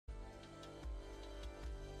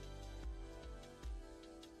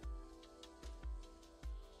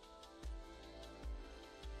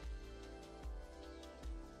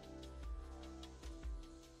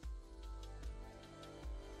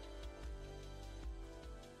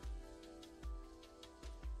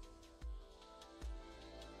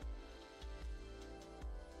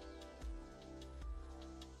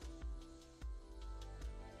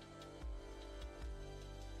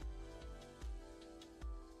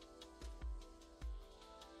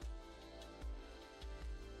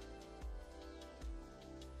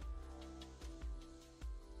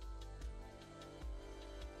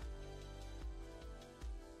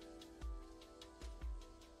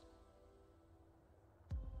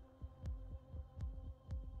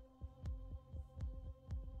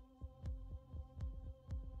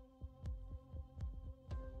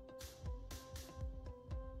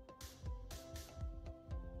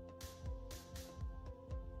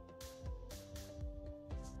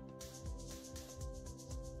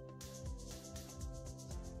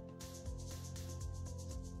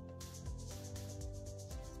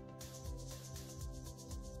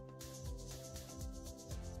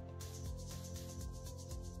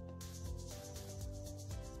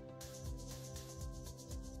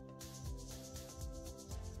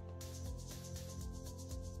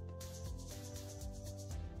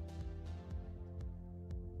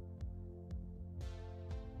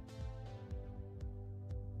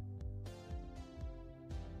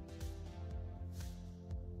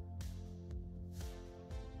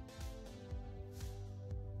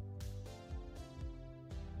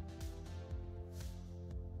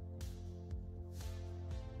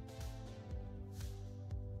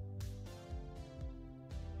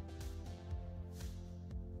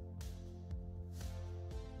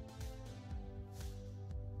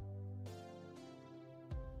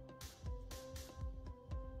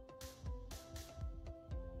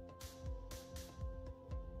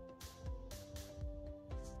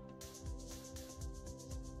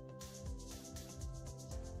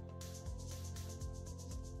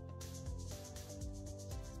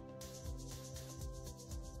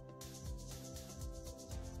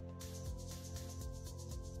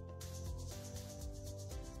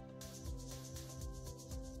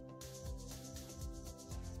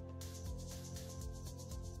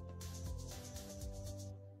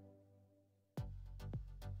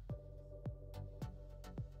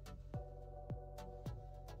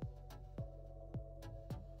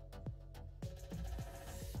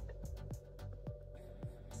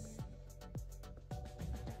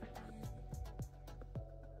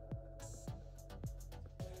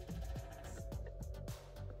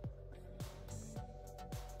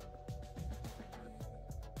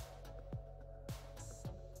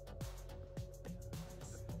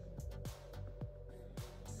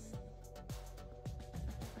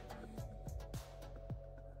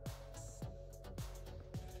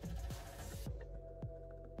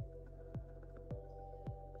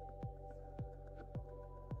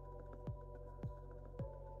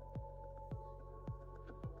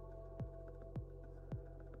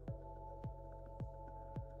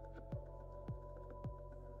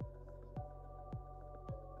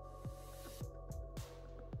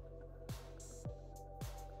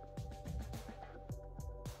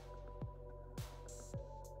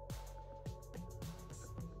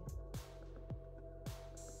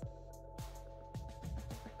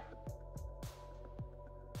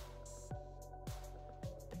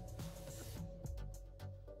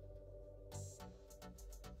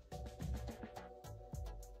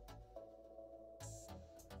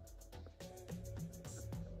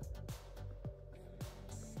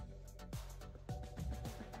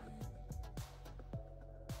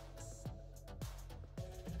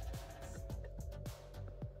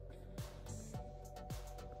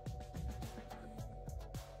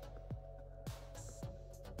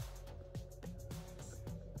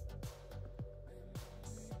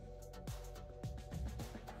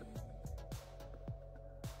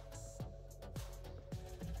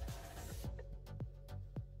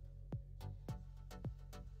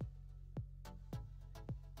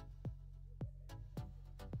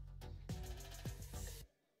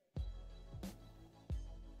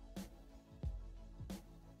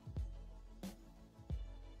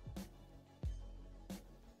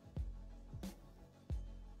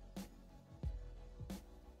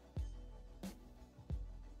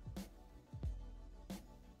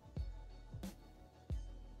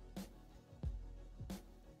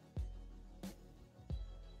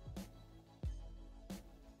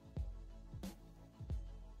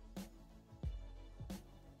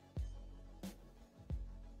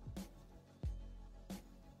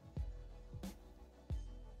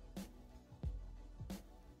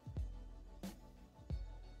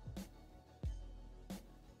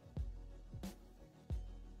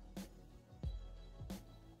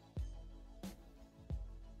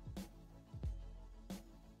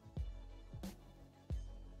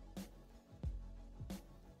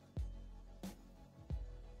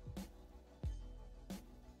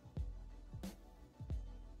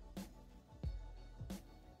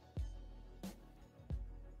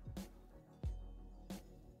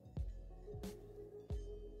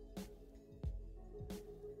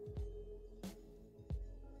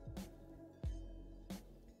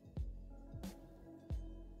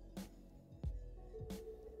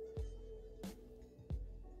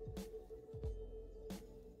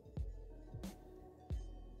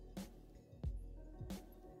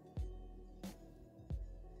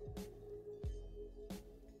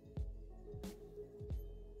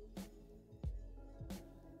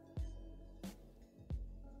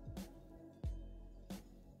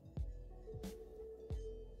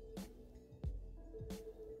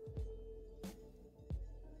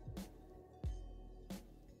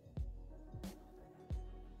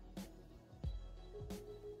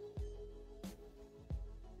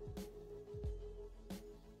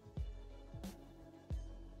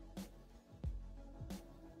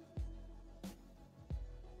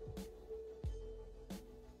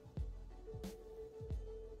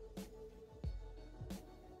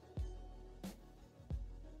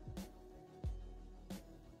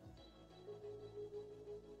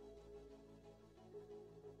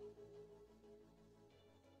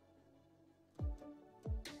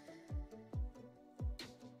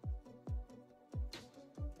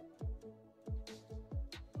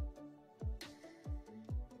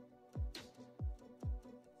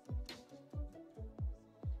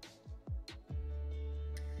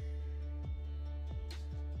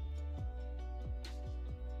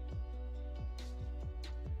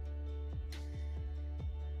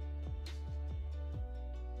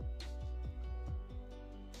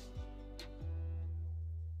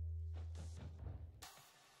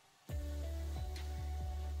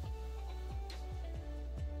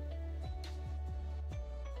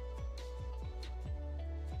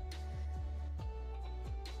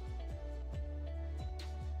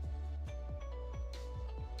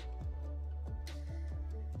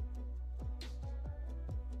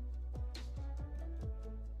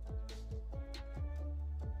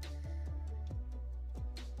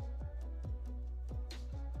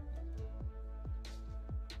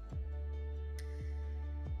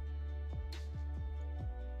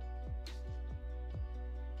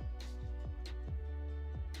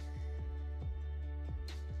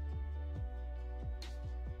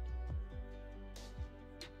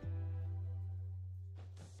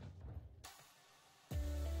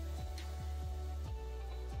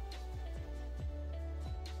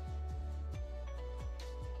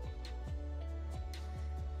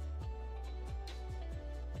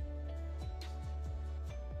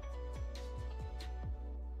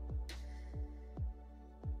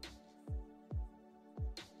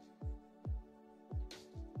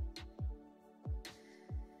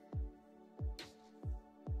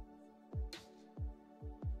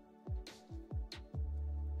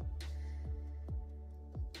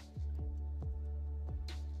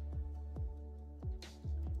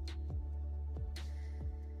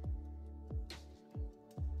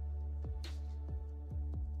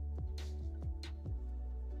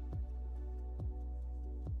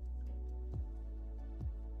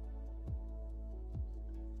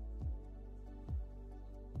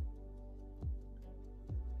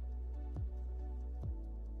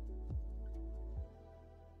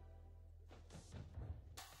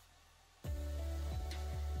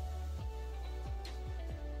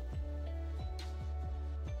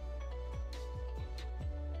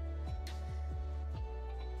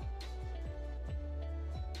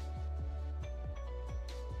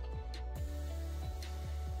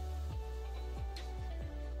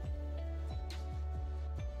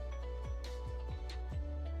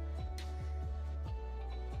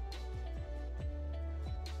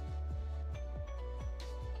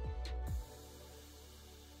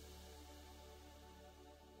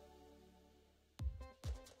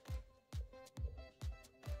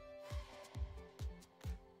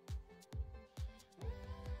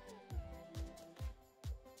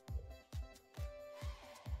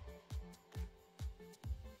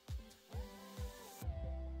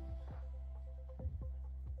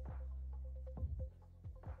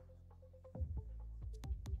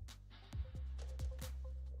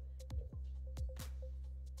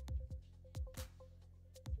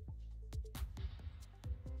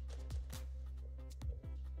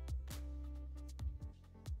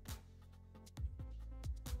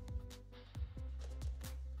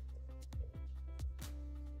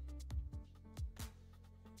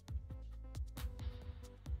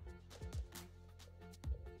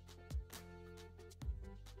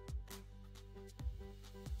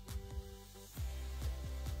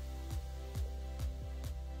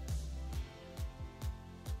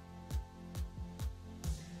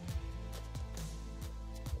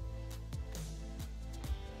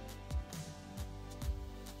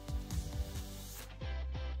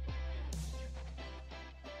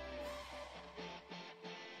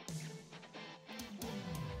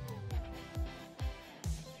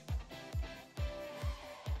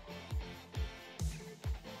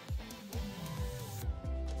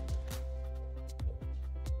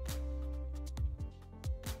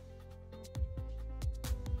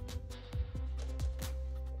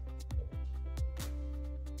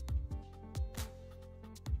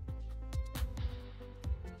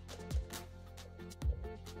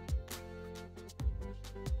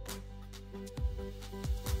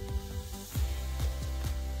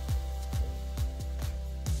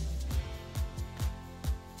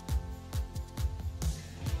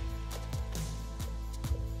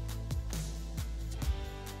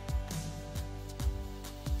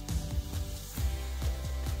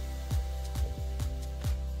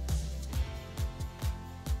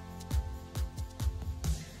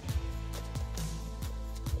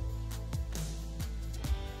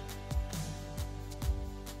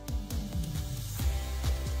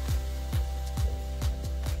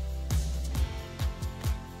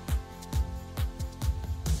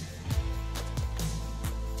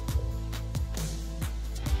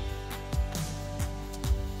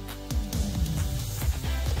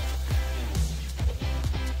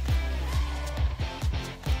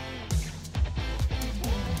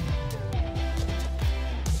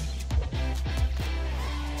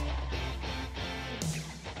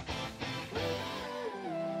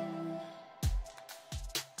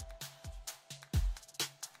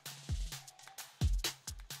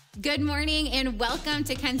Good morning and welcome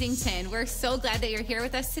to Kensington. We're so glad that you're here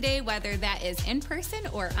with us today, whether that is in person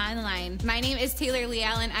or online. My name is Taylor Leal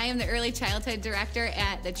and I am the Early Childhood Director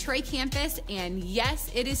at the Troy campus. And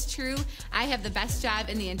yes, it is true, I have the best job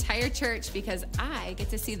in the entire church because I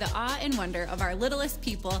get to see the awe and wonder of our littlest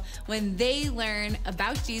people when they learn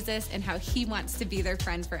about Jesus and how he wants to be their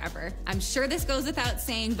friend forever. I'm sure this goes without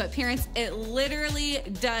saying, but parents, it literally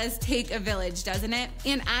does take a village, doesn't it?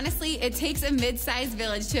 And honestly, it takes a mid-sized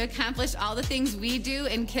village to accomplish all the things we do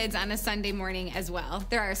in kids on a Sunday morning as well.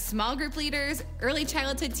 There are small group leaders, early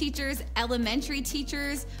childhood teachers, elementary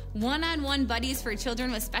teachers, one-on-one buddies for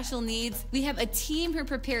children with special needs. We have a team who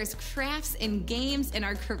prepares crafts and games in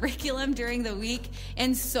our curriculum during the week,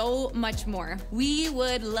 and so much more. We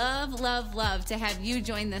would love, love, love to have you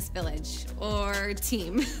join this village or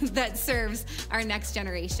team that serves our next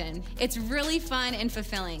generation. It's really fun and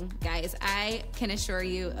fulfilling, guys. I can assure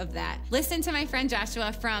you of that. Listen to my friend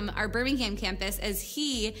Joshua from our Birmingham campus as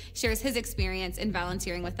he shares his experience in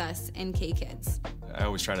volunteering with us in K-Kids. I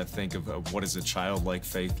always try to think of what does a childlike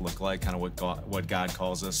faith look like, kind of what God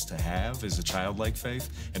calls us to have is a childlike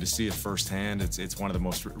faith, and to see it firsthand, it's one of the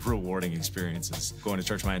most rewarding experiences. Going to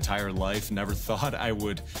church my entire life, never thought I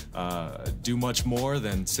would do much more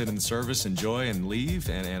than sit in the service, enjoy, and leave,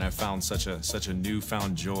 and I found such a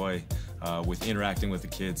newfound joy with interacting with the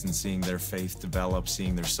kids and seeing their faith develop,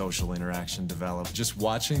 seeing their social interaction develop. Just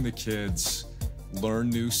watching the kids learn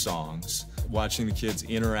new songs, watching the kids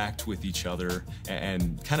interact with each other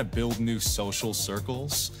and kind of build new social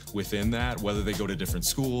circles within that, whether they go to different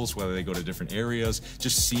schools, whether they go to different areas,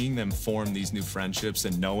 just seeing them form these new friendships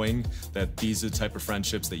and knowing that these are the type of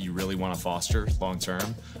friendships that you really want to foster long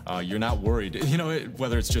term. You're not worried,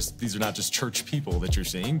 whether it's just, these are not just church people that you're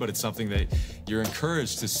seeing, but it's something that you're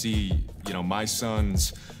encouraged to see, my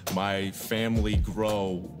sons, my family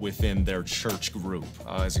grow within their church group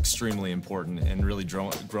is extremely important and really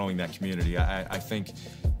growing that community. I think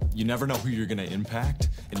you never know who you're going to impact,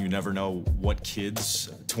 and you never know what kids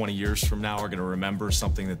 20 years from now are going to remember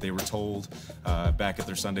something that they were told back at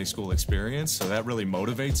their Sunday school experience. So that really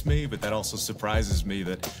motivates me, but that also surprises me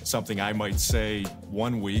that something I might say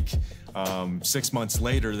one week, 6 months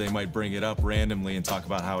later, they might bring it up randomly and talk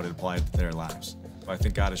about how it applied to their lives. I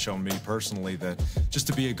think God has shown me personally that just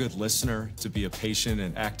to be a good listener, to be a patient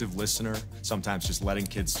and active listener, sometimes just letting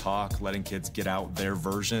kids talk, letting kids get out their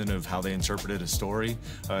version of how they interpreted a story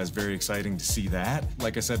is very exciting to see that.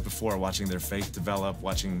 Like I said before, watching their faith develop,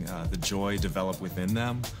 watching the joy develop within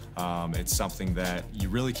them, it's something that you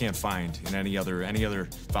really can't find in any other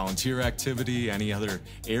volunteer activity, any other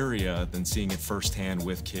area than seeing it firsthand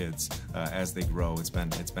with kids as they grow. It's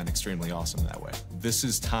been extremely awesome that way. This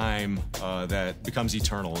is time that becomes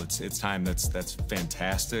eternal. It's time that's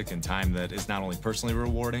fantastic, and time that is not only personally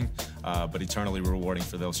rewarding, but eternally rewarding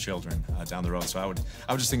for those children down the road. So I would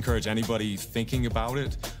just encourage anybody thinking about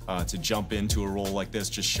it to jump into a role like this.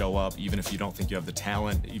 Just show up, even if you don't think you have the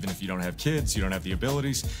talent, even if you don't have kids, you don't have the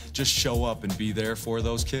abilities. Just show up and be there for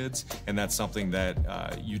those kids, and that's something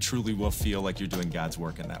that you truly will feel like you're doing God's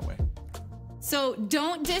work in that way. So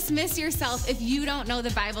don't dismiss yourself if you don't know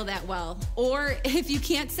the Bible that well, or if you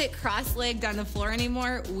can't sit cross-legged on the floor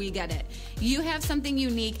anymore. We get it. You have something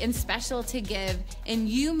unique and special to give, and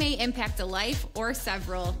you may impact a life or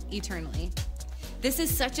several eternally. This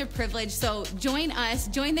is such a privilege, so join us,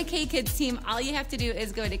 join the K-Kids team. All you have to do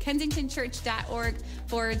is go to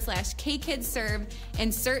kensingtonchurch.org/KKidsServe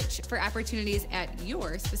and search for opportunities at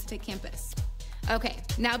your specific campus. Okay,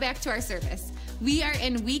 now back to our service. We are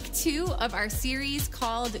in week 2 of our series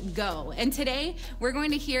called Go, and today we're going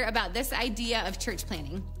to hear about this idea of church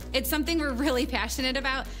planning. It's something we're really passionate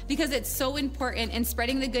about because it's so important in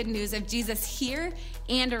spreading the good news of Jesus here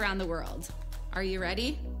and around the world. Are you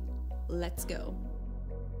ready? Let's go.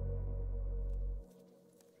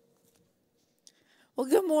 Well,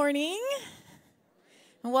 good morning,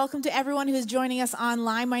 and welcome to everyone who's joining us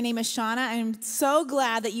online. My name is Shauna. I'm so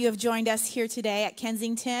glad that you have joined us here today at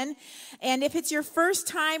Kensington. And if it's your first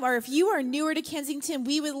time or if you are newer to Kensington,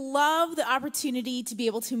 we would love the opportunity to be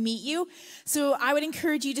able to meet you. So I would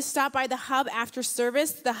encourage you to stop by the Hub after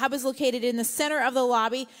service. The Hub is located in the center of the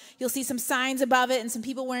lobby. You'll see some signs above it and some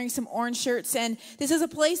people wearing some orange shirts. And this is a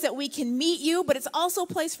place that we can meet you, but it's also a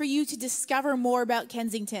place for you to discover more about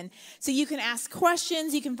Kensington. So you can ask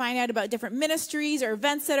questions, you can find out about different ministries or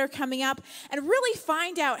events that are coming up, and really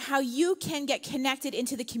find out how you can get connected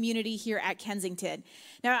into the community here at Kensington.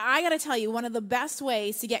 Now, I got to tell you, one of the best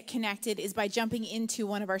ways to get connected is by jumping into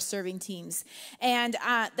one of our serving teams. And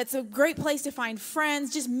that's a great place to find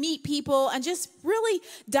friends, just meet people, and just really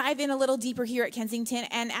dive in a little deeper here at Kensington.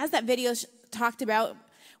 And as that video talked about,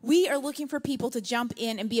 we are looking for people to jump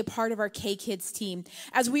in and be a part of our K-Kids team.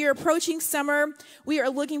 As we are approaching summer, we are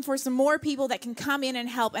looking for some more people that can come in and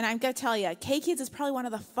help. And I'm going to tell you, K-Kids is probably one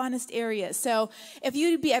of the funnest areas. So if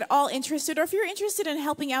you'd be at all interested, or if you're interested in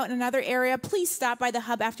helping out in another area, please stop by the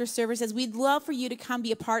hub after services. We'd love for you to come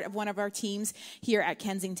be a part of one of our teams here at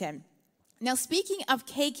Kensington. Now, speaking of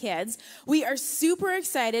K-Kids, we are super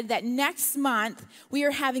excited that next month we are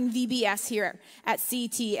having VBS here at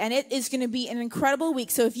CT, and it is going to be an incredible week.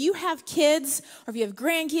 So if you have kids, or if you have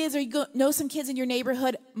grandkids, or you know some kids in your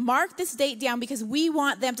neighborhood, mark this date down because we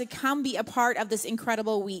want them to come be a part of this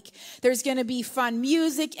incredible week. There's going to be fun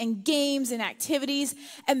music and games and activities,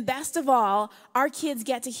 and best of all, our kids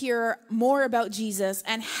get to hear more about Jesus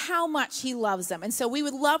and how much he loves them. And so we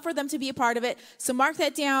would love for them to be a part of it. So mark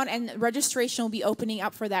that down, and registration will be opening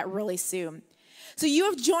up for that really soon. So you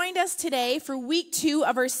have joined us today for week 2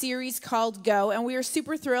 of our series called Go, and we are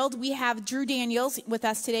super thrilled. We have Drew Daniels with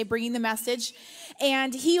us today bringing the message,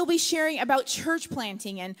 and he'll be sharing about church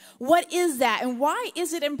planting and what is that and why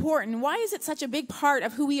is it important? Why is it such a big part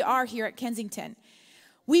of who we are here at Kensington?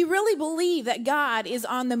 We really believe that God is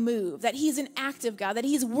on the move, that he's an active God, that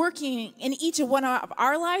he's working in each of one of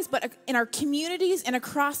our lives, but in our communities and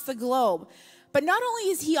across the globe. But not only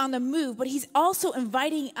is he on the move, but he's also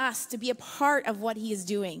inviting us to be a part of what he is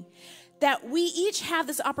doing. That we each have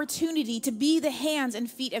this opportunity to be the hands and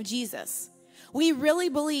feet of Jesus. We really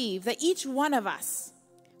believe that each one of us,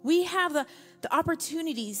 we have the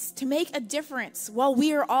opportunities to make a difference while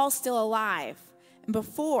we are all still alive and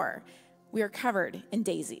before we are covered in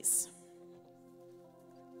daisies.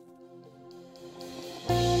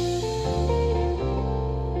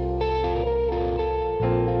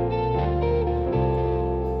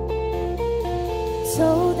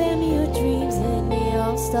 Told them your dreams and they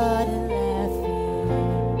all started laughing.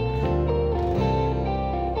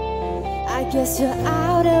 I guess you're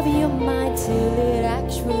out of your mind till it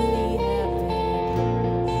actually happens.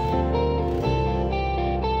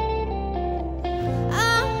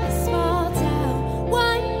 I'm a small town,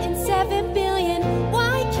 1 in 7 billion.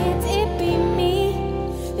 Why can't it be me?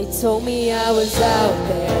 They told me I was out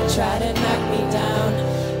there, tried to knock me down.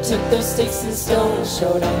 Took those sticks and stones,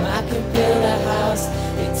 showed them I could build a house.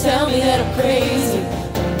 They tell me that I'm crazy,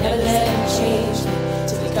 but never let them change me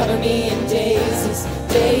till they cover me in daisies,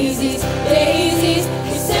 daisies, daisies.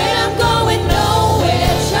 They said I'm going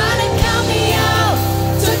nowhere, trying to count me out.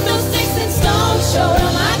 Took those sticks and stones, showed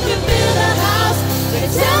them I could build a house. They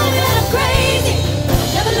tell me that I'm crazy, but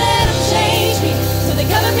never let them change me till they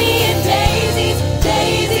cover me in daisies,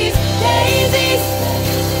 daisies, daisies.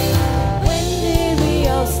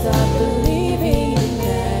 Stop believing in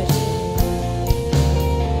magic.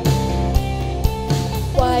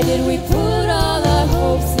 Why did we put all our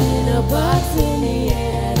hopes in a box in the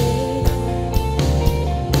attic?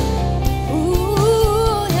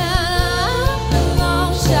 Ooh, now I'm the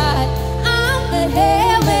long shot, I'm the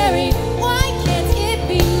Hail Mary. Why can't it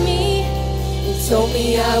be me? They told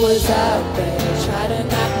me I was out there, tried to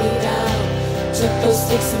knock me down. Took those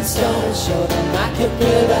sticks and stones, showed them I could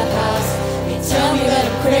build a house. Tell me that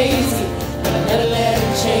I'm crazy, but I never let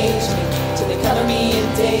them change me till they cover me in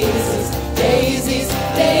daisies, daisies,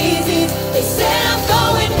 daisies. They said I'm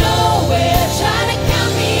going nowhere, trying to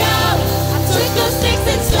count me out. I took those sticks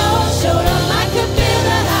and stones, showed them I could build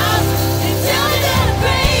a house. They tell me that I'm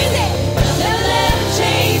crazy, but I'll never let them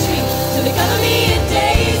change me till they cover me in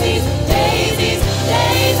daisies, daisies,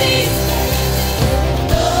 daisies.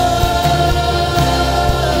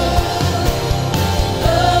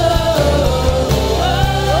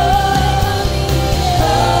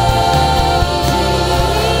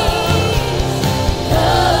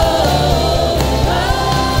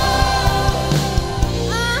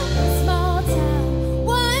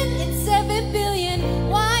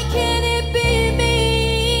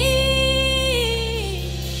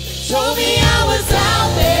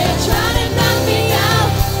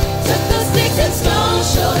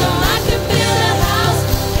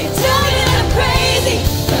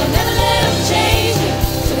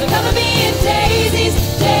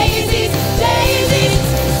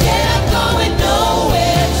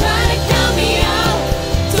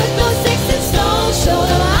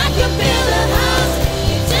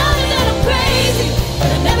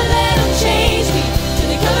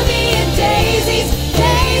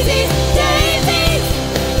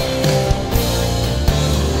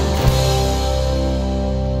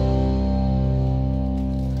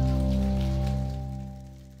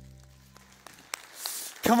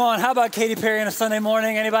 Come on, how about Katy Perry on a Sunday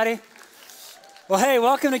morning? Anybody? Well, hey,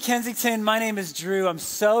 welcome to Kensington. My name is Drew. I'm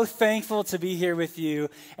so thankful to be here with you.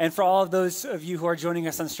 And for all of those of you who are joining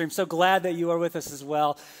us on stream, so glad that you are with us as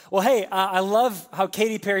well. Well, hey, I love how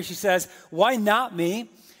Katy Perry, she says, why not me?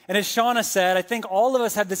 And as Shauna said, I think all of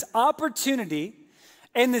us have this opportunity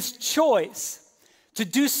and this choice to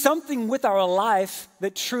do something with our life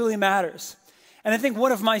that truly matters. And I think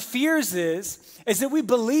one of my fears is that we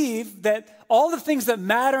believe that all the things that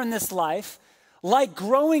matter in this life, like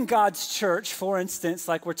growing God's church, for instance,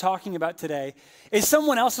 like we're talking about today, is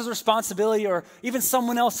someone else's responsibility or even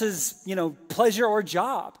someone else's, pleasure or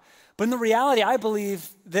job. But in the reality, I believe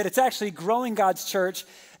that it's actually growing God's church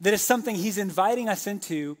that is something he's inviting us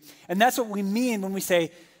into. And that's what we mean when we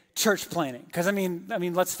say church planting. Because I mean,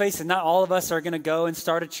 let's face it, not all of us are going to go and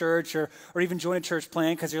start a church or even join a church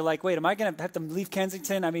plant because you're like, wait, am I going to have to leave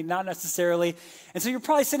Kensington? I mean, not necessarily. And so you're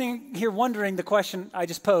probably sitting here wondering the question I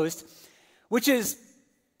just posed, which is,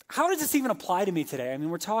 how does this even apply to me today? I mean,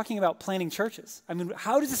 we're talking about planting churches. I mean,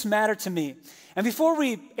 how does this matter to me? And before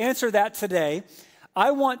we answer that today,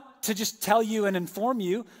 I want to just tell you and inform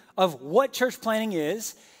you of what church planting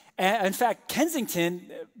is. And in fact,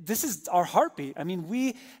 Kensington, this is our heartbeat. I mean,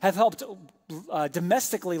 we have helped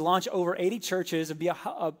domestically launch over 80 churches and be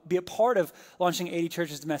a part of launching 80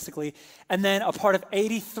 churches domestically, and then a part of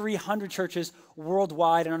 8,300 churches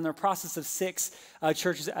worldwide, and are in the process of 6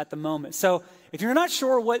 churches at the moment. So if you're not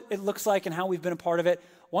sure what it looks like and how we've been a part of it,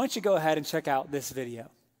 why don't you go ahead and check out this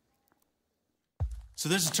video. So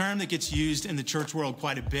there's a term that gets used in the church world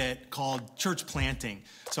quite a bit called church planting.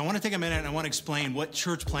 So I want to take a minute and I want to explain what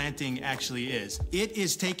church planting actually is. It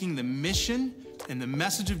is taking the mission and the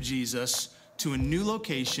message of Jesus to a new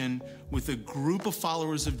location with a group of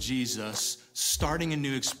followers of Jesus, starting a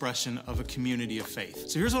new expression of a community of faith.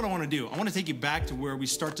 So here's what I want to do. I want to take you back to where we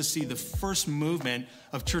start to see the first movement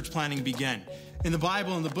of church planting begin. In the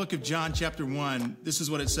Bible, in the book of John, chapter 1, this is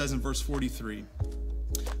what it says in verse 43.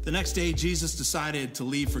 The next day, Jesus decided to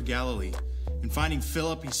leave for Galilee. And finding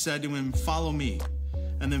Philip, he said to him, "Follow me."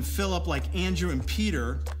 And then Philip, like Andrew and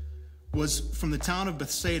Peter, was from the town of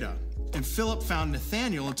Bethsaida. And Philip found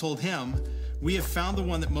Nathanael and told him, "We have found the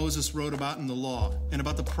one that Moses wrote about in the law and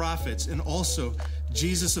about the prophets, and also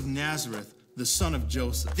Jesus of Nazareth, the son of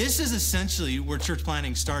Joseph." This is essentially where church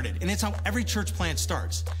planting started. And it's how every church plant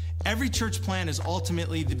starts. Every church plant is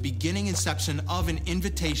ultimately the beginning inception of an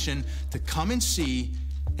invitation to come and see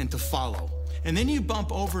and to follow. And then you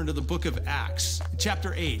bump over into the book of Acts,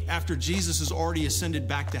 chapter 8, after Jesus has already ascended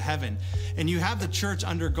back to heaven. And you have the church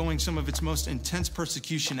undergoing some of its most intense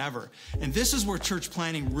persecution ever. And this is where church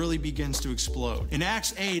planting really begins to explode. In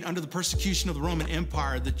Acts 8, under the persecution of the Roman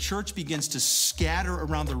Empire, the church begins to scatter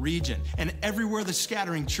around the region. And everywhere the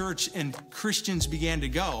scattering church and Christians began to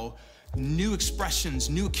go, new expressions,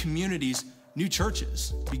 new communities, new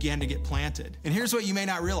churches began to get planted. And here's what you may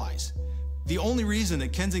not realize. The only reason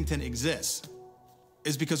that Kensington exists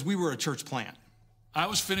is because we were a church plant. I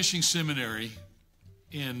was finishing seminary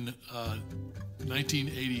in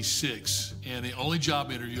 1986, and the only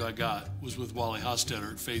job interview I got was with Wally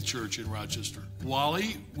Hostetter at Faith Church in Rochester.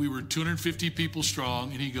 Wally, we were 250 people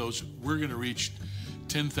strong, and he goes, "We're going to reach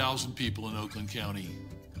 10,000 people in Oakland County,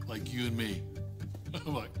 like you and me."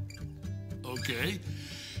 I'm like, okay.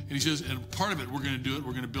 And he says, and part of it, we're going to do it,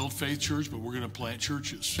 we're going to build Faith Church, but we're going to plant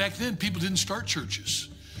churches. Back then, people didn't start churches.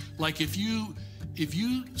 Like if you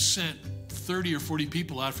sent 30 or 40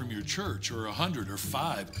 people out from your church, or 100 or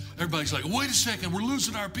 5, everybody's like, wait a second, we're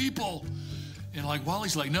losing our people. And like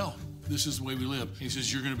Wally's like, no, this is the way we live. And he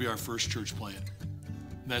says, you're going to be our first church plant.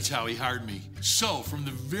 And that's how he hired me. So from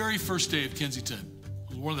the very first day of Kensington,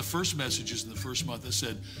 one of the first messages in the first month that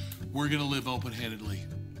said, we're going to live open-handedly.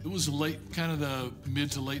 It was kind of the mid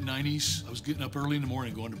to late 90s. I was getting up early in the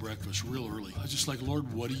morning, going to breakfast real early. I was just like,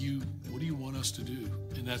 Lord, what do you want us to do?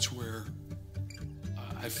 And that's where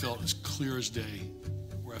I felt as clear as day,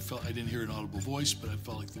 where I felt I didn't hear an audible voice, but I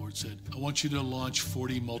felt like the Lord said, I want you to launch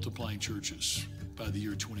 40 multiplying churches by the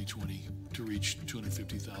year 2020 to reach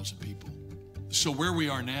 250,000 people. So where we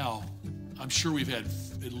are now, I'm sure we've had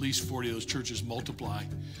at least 40 of those churches multiply.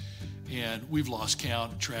 And we've lost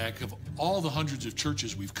track of all the hundreds of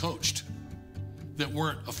churches we've coached that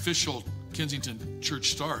weren't official Kensington church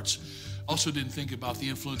starts. Also didn't think about the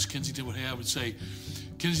influence Kensington would have and say,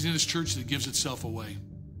 Kensington is a church that gives itself away.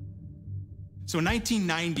 So in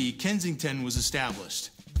 1990, Kensington was established,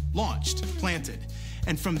 launched, planted.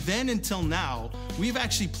 And from then until now, we've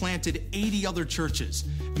actually planted 80 other churches.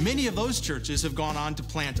 Many of those churches have gone on to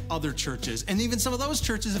plant other churches, and even some of those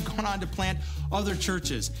churches have gone on to plant other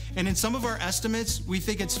churches. And in some of our estimates, we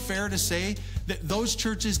think it's fair to say that those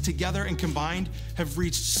churches together and combined have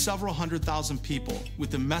reached several 100,000 people with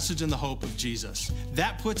the message and the hope of Jesus.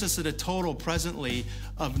 That puts us at a total presently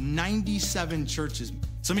of 97 churches.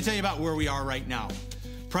 So let me tell you about where we are right now.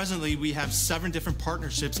 Presently, we have 7 different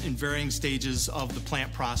partnerships in varying stages of the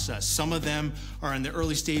plant process. Some of them are in the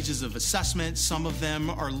early stages of assessment. Some of them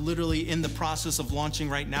are literally in the process of launching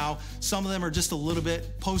right now. Some of them are just a little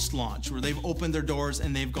bit post-launch, where they've opened their doors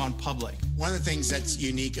and they've gone public. One of the things that's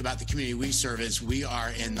unique about the community we serve is we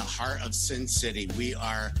are in the heart of Sin City. We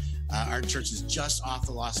are our church is just off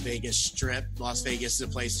the Las Vegas Strip. Las Vegas is a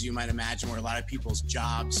place, as you might imagine, where a lot of people's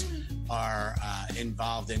jobs are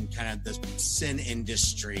involved in kind of the sin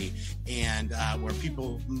industry, and where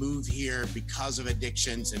people move here because of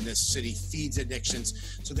addictions, and this city feeds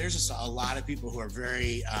addictions. So there's just a lot of people who are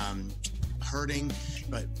very hurting,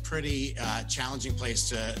 but pretty challenging place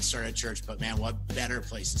to start a church. But man, what better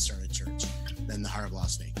place to start a church than the heart of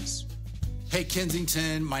Las Vegas? Hey,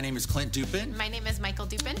 Kensington, my name is Clint Dupin. My name is Michael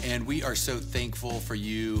Dupin. And we are so thankful for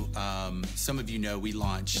you. Some of you know we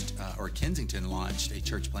launched, or Kensington launched, a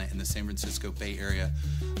church plant in the San Francisco Bay Area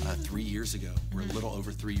 3 years ago. We're a little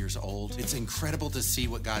over 3 years old. It's incredible to see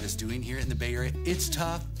what God is doing here in the Bay Area. It's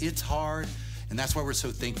tough, it's hard. And that's why we're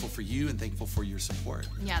so thankful for you and thankful for your support.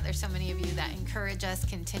 Yeah, there's so many of you that encourage us,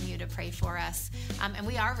 continue to pray for us. And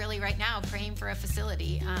we are really right now praying for a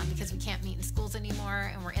facility because we can't meet in schools anymore,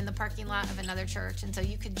 and we're in the parking lot of another church. And so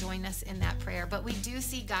you could join us in that prayer. But we do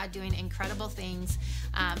see God doing incredible things.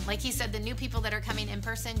 Like he said, the new people that are coming in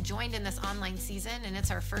person joined in this online season, and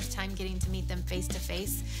it's our first time getting to meet them face to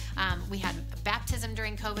face. We had baptism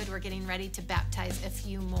during COVID. We're getting ready to baptize a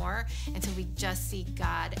few more. And so we just see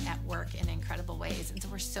God at work in incredible ways, and so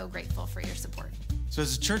we're so grateful for your support. So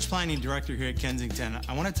as a church planning director here at Kensington,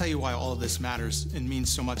 I want to tell you why all of this matters and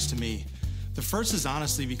means so much to me. The first is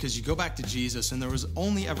honestly because you go back to Jesus, and there was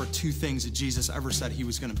only ever 2 things that Jesus ever said he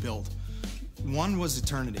was going to build. One was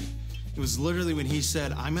eternity. It was literally when he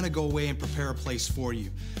said, I'm going to go away and prepare a place for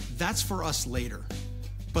you. That's for us later.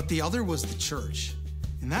 But the other was the church,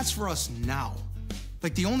 and that's for us now.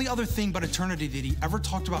 Like, the only other thing but eternity that he ever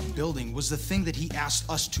talked about building was the thing that he asked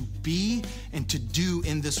us to be and to do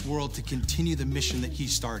in this world to continue the mission that he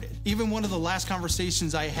started. Even one of the last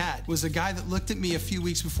conversations I had was a guy that looked at me a few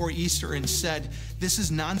weeks before Easter and said, this is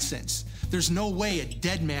nonsense. There's no way a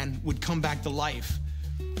dead man would come back to life.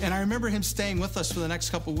 And I remember him staying with us for the next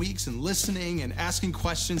couple weeks and listening and asking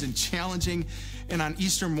questions and challenging. And on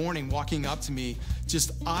Easter morning, walking up to me,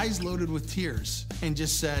 just eyes loaded with tears, and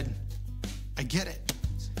just said, I get it.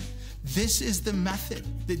 This is the method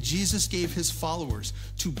that Jesus gave his followers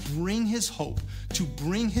to bring his hope, to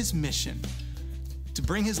bring his mission, to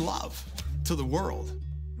bring his love to the world.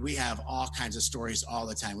 We have all kinds of stories all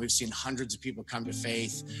the time. We've seen hundreds of people come to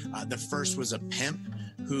faith. The first was a pimp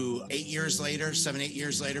who 7, 8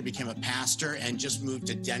 years later became a pastor and just moved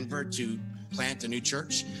to Denver to plant a new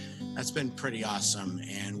church. That's been pretty awesome,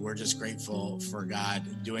 and we're just grateful for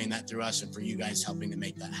God doing that through us and for you guys helping to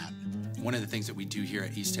make that happen. One of the things that we do here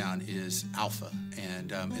at Easttown is Alpha,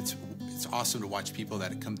 and it's awesome to watch people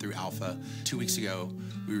that come through Alpha. 2 weeks ago,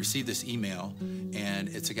 we received this email, and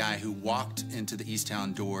it's a guy who walked into the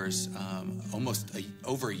Easttown doors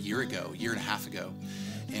over a year ago, year and a half ago,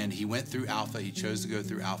 and he went through Alpha. He chose to go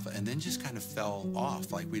through Alpha, and then just kind of fell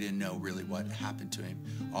off, like we didn't know really what happened to him.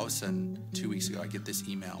 All of a sudden, 2 weeks ago, I get this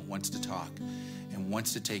email, wants to talk, and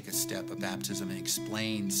wants to take a step of baptism, and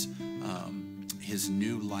explains his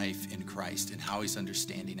new life in Christ and how he's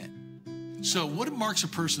understanding it. So what marks a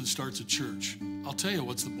person that starts a church? I'll tell you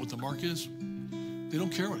what the mark is. They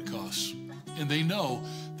don't care what it costs. And they know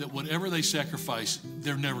that whatever they sacrifice,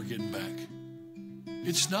 they're never getting back.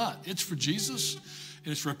 It's not. It's for Jesus,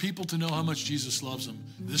 and it's for people to know how much Jesus loves them.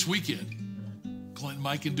 This weekend, Clint,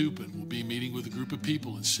 Mike, and Dupin will be meeting with a group of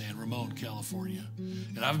people in San Ramon, California.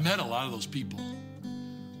 And I've met a lot of those people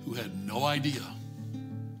who had no idea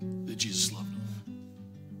that Jesus loved them.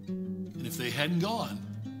 And if they hadn't gone,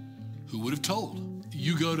 who would have told?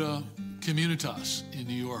 You go to Communitas in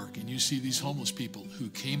New York, and you see these homeless people who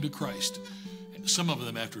came to Christ, some of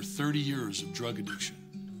them after 30 years of drug addiction.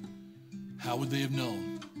 How would they have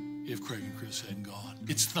known if Craig and Chris hadn't gone?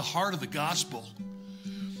 It's the heart of the gospel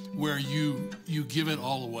where you give it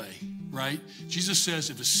all away, right? Jesus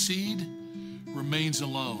says if a seed remains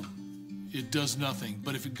alone, it does nothing.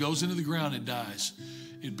 But if it goes into the ground and dies,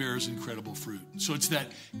 it bears incredible fruit. So it's that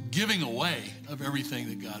giving away of everything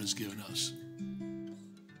that God has given us.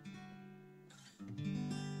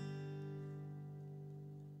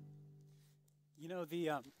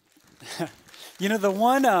 The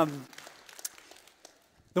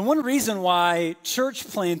one reason why church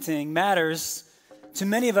planting matters to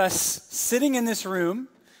many of us sitting in this room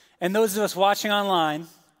and those of us watching online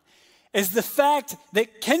is the fact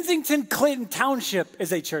that Kensington Clayton Township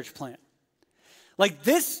is a church plant. Like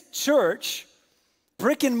this church,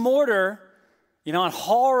 brick and mortar, on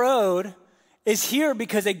Hall Road, is here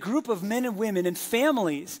because a group of men and women and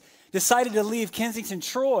families decided to leave Kensington,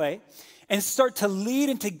 Troy, and start to lead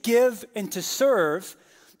and to give and to serve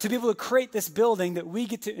to be able to create this building that we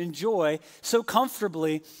get to enjoy so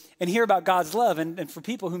comfortably and hear about God's love. And for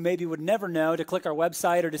people who maybe would never know, to click our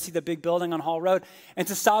website or to see the big building on Hall Road and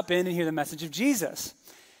to stop in and hear the message of Jesus.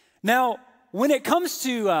 Now, when it comes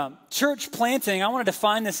to church planting, I want to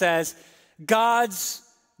define this as God's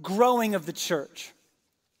growing of the church.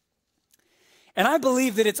 And I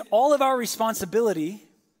believe that it's all of our responsibility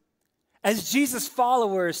as Jesus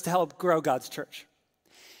followers to help grow God's church.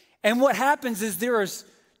 And what happens is there is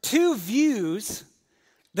two views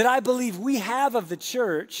that I believe we have of the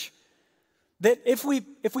church, that if we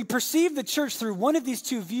perceive the church through one of these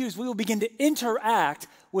two views, we will begin to interact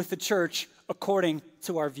with the church according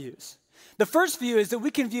to our views. The first view is that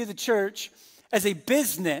we can view the church as a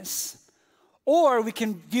business, or we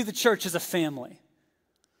can view the church as a family.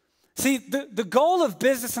 See, the goal of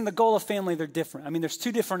business and the goal of family, they're different. I mean, there's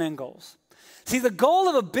two different end goals. See, the goal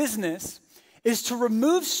of a business is to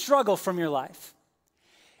remove struggle from your life.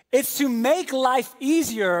 It's to make life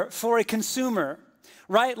easier for a consumer,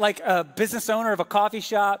 right? Like a business owner of a coffee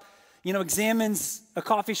shop, examines a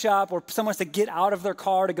coffee shop, or someone has to get out of their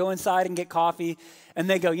car to go inside and get coffee, and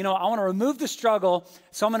they go, I want to remove the struggle,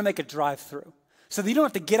 so I'm going to make a drive-through. So that you don't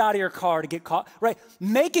have to get out of your car to get coffee, right?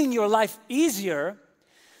 Making your life easier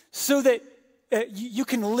so that you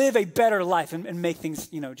can live a better life and make things,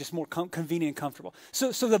 just more convenient and comfortable.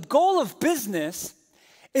 So the goal of business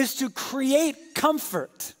is to create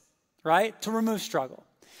comfort, right? To remove struggle.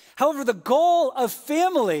 However, the goal of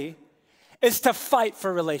family is to fight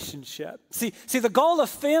for relationship. See, the goal of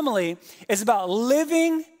family is about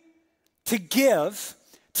living to give,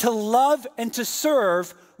 to love, and to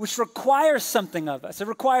serve, which requires something of us. It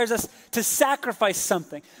requires us to sacrifice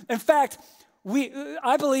something. In fact,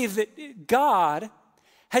 I believe that God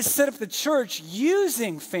has set up the church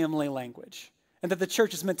using family language, and that the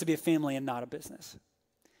church is meant to be a family and not a business.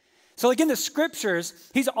 So like in the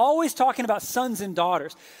scriptures, he's always talking about sons and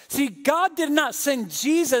daughters. See, God did not send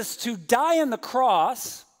Jesus to die on the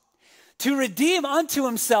cross to redeem unto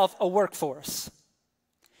himself a workforce.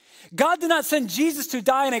 God did not send Jesus to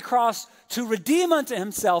die on a cross to redeem unto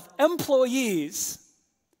himself employees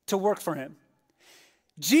to work for him.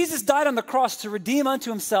 Jesus died on the cross to redeem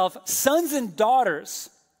unto himself sons and daughters.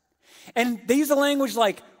 And they use the language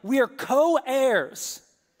like we are co-heirs,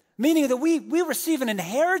 meaning that we receive an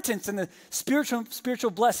inheritance in the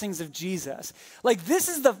spiritual blessings of Jesus. Like this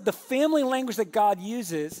is the family language that God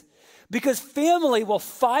uses, because family will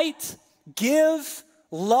fight, give,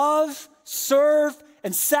 love, serve,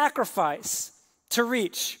 and sacrifice to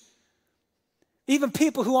reach even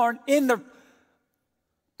people who aren't in the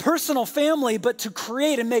personal family, but to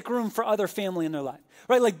create and make room for other family in their life,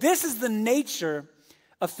 right? Like this is the nature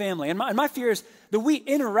of family. And my fear is that we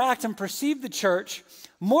interact and perceive the church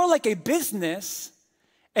more like a business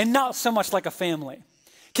and not so much like a family.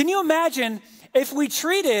 Can you imagine if we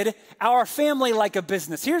treated our family like a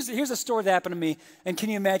business? Here's a story that happened to me, and can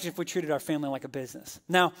you imagine if we treated our family like a business?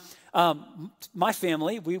 Now, my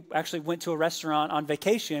family, we actually went to a restaurant on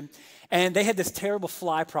vacation, and they had this terrible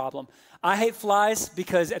fly problem. I hate flies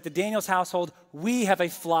because at the Daniels household, we have a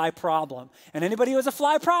fly problem. And anybody who has a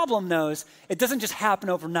fly problem knows it doesn't just happen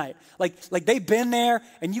overnight. Like they've been there,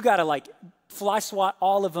 and you got to fly swat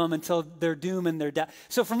all of them until they're doomed and they're dead.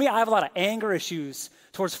 So for me, I have a lot of anger issues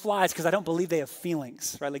towards flies because I don't believe they have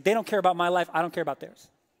feelings, right? Like they don't care about my life, I don't care about theirs.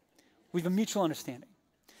 We have a mutual understanding.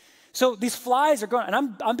 So these flies are going,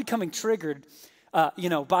 and I'm becoming triggered,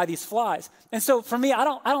 by these flies. And so for me, I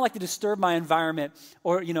don't like to disturb my environment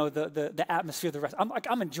or the atmosphere of the restaurant.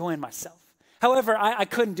 I'm enjoying myself. However, I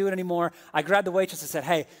couldn't do it anymore. I grabbed the waitress and said,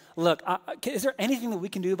 "Hey, look, is there anything that we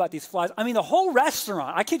can do about these flies?" I mean, the whole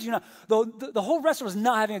restaurant, I kid you not, the whole restaurant was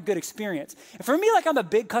not having a good experience. And for me, I'm a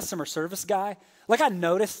big customer service guy. I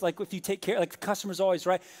noticed, if you take care, the customer's always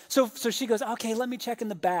right. So she goes, "Okay, let me check in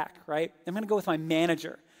the back, right? I'm going to go with my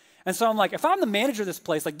manager." And so I'm like, if I'm the manager of this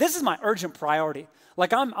place, this is my urgent priority.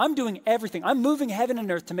 I'm doing everything. I'm moving heaven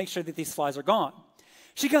and earth to make sure that these flies are gone.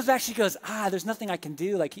 She goes back, she goes, there's nothing I can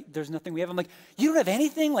do. There's nothing we have. I'm like, you don't have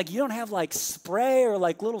anything? You don't have spray or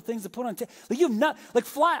little things to put on, you have not,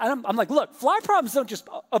 fly. I'm like, look, fly problems don't just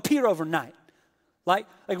appear overnight. Like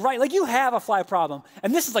you have a fly problem,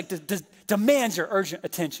 and this is like demands your urgent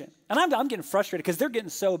attention. And I'm getting frustrated because they're getting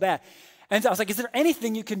so bad. And I was like, is there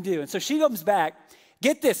anything you can do? And so she comes back,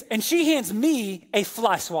 get this, and she hands me a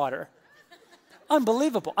fly swatter.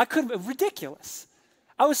 Unbelievable. ridiculous.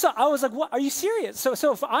 I was like, what? Are you serious?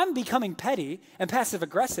 So if I'm becoming petty and passive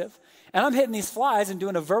aggressive, and I'm hitting these flies and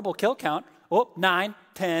doing a verbal kill count, 9,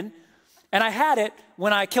 10, and I had it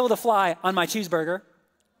when I killed a fly on my cheeseburger.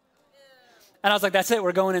 And I was like, that's it,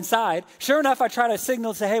 we're going inside. Sure enough, I try to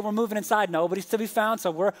signal, say, hey, we're moving inside. Nobody's to be found,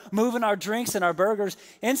 so we're moving our drinks and our burgers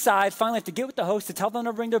inside. Finally, I have to get with the host to tell them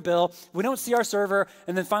to bring their bill. We don't see our server,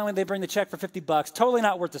 and then finally they bring the check for $50. Totally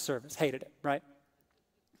not worth the service. Hated it, right?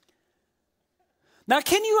 Now,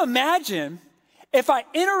 can you imagine if I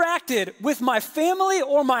interacted with my family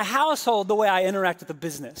or my household the way I interact with the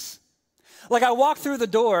business? Like I walk through the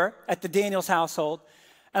door at the Daniels household,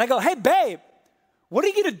 and I go, hey, babe, what are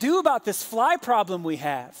you going to do about this fly problem we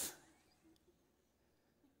have?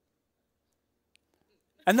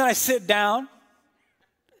 And then I sit down,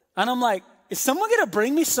 and I'm like, is someone going to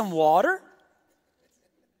bring me some water?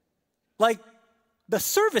 Like, the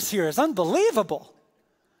service here is unbelievable.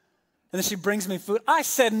 And then she brings me food. I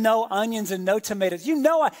said no onions and no tomatoes. You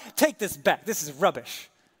know I take this back. This is rubbish.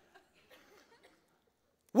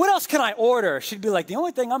 What else can I order? She'd be like, the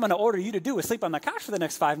only thing I'm going to order you to do is sleep on the couch for the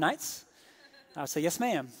next 5 nights. I would say, yes,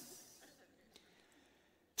 ma'am.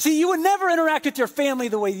 See, you would never interact with your family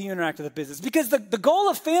the way you interact with a business because the goal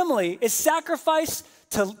of family is sacrifice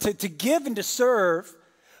to give and to serve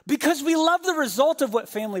because we love the result of what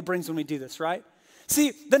family brings when we do this, right?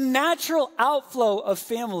 See, the natural outflow of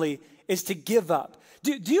family is to give up.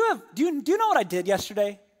 Do you know what I did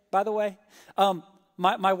yesterday, by the way?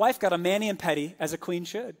 My wife got a mani and pedi, as a queen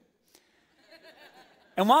should.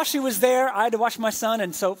 And while she was there, I had to watch my son,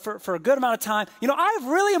 and so for a good amount of time, I have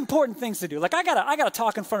really important things to do. Like I gotta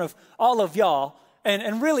talk in front of all of y'all,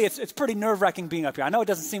 and really it's pretty nerve-wracking being up here. I know it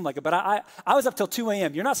doesn't seem like it, but I was up till 2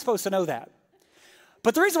 a.m. You're not supposed to know that.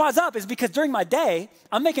 But the reason why I was up is because during my day,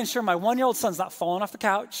 I'm making sure my 1-year-old son's not falling off the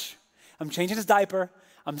couch. I'm changing his diaper.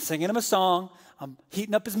 I'm singing him a song. I'm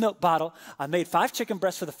heating up his milk bottle. I made 5 chicken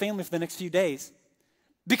breasts for the family for the next few days.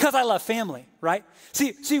 Because I love family, right?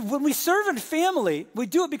 See, when we serve in family, we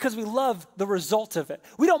do it because we love the result of it.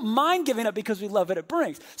 We don't mind giving up because we love what it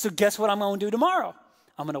brings. So guess what I'm going to do tomorrow?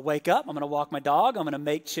 I'm going to wake up. I'm going to walk my dog. I'm going to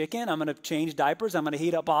make chicken. I'm going to change diapers. I'm going to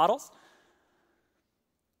heat up bottles.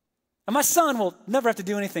 And my son will never have to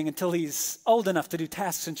do anything until he's old enough to do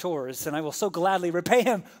tasks and chores, and I will so gladly repay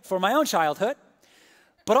him for my own childhood.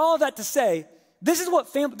 But all of that to say, this is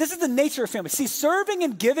the nature of family. See, serving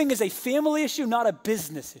and giving is a family issue, not a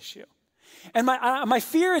business issue. And my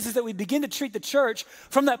fear is that we begin to treat the church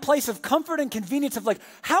from that place of comfort and convenience of like,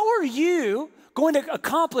 how are you going to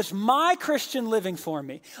accomplish my Christian living for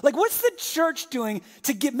me? Like, what's the church doing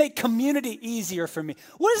to make community easier for me?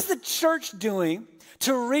 What is the church doing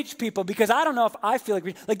to reach people? Because I don't know if I feel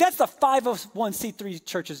like that's the 501c3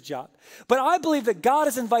 church's job. But I believe that God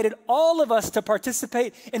has invited all of us to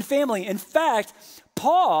participate in family. In fact,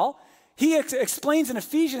 Paul, he explains in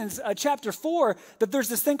Ephesians chapter 4 that there's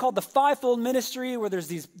this thing called the fivefold ministry where there's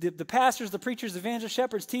the pastors, the preachers, evangelists,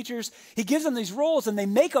 shepherds, teachers. He gives them these roles and they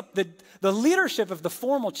make up the leadership of the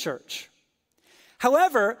formal church.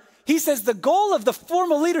 However, he says the goal of the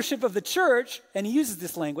formal leadership of the church, and he uses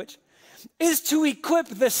this language, is to equip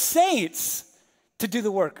the saints to do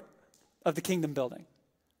the work of the kingdom building.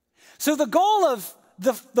 So the goal of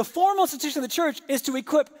the formal institution of the church is to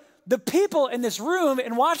equip the people in this room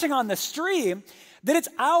and watching on the stream that it's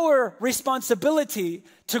our responsibility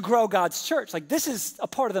to grow God's church. Like this is a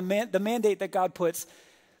part of the mandate that God puts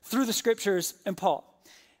through the scriptures and Paul.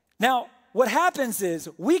 Now, what happens is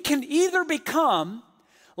we can either become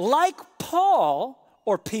like Paul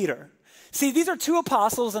or Peter. See, these are 2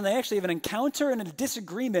 apostles, and they actually have an encounter and a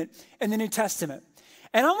disagreement in the New Testament.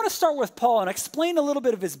 And I want to start with Paul and explain a little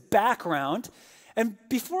bit of his background. And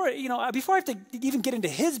before I have to even get into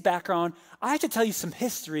his background, I have to tell you some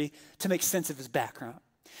history to make sense of his background.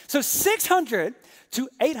 So 600 to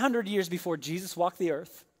 800 years before Jesus walked the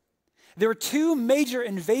earth, there were 2 major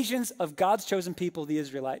invasions of God's chosen people, the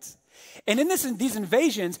Israelites. And in these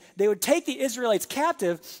invasions, they would take the Israelites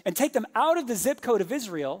captive and take them out of the zip code of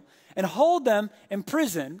Israel and hold them in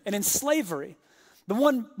prison and in slavery. The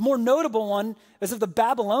one more notable one is of the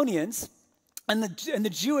Babylonians, and the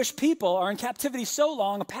Jewish people are in captivity so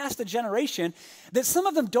long, past a generation, that some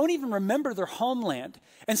of them don't even remember their homeland.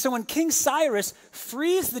 And so when King Cyrus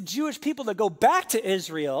frees the Jewish people to go back to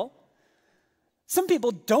Israel, some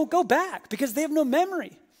people don't go back because they have no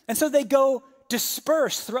memory. And so they go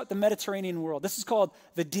dispersed throughout the Mediterranean world. This is called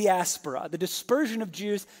the diaspora, the dispersion of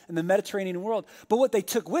Jews in the Mediterranean world. But what they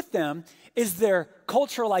took with them is their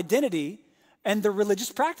cultural identity and their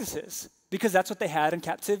religious practices, because that's what they had in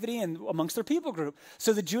captivity and amongst their people group.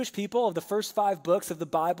 So the Jewish people of the first 5 books of the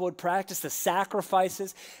Bible would practice the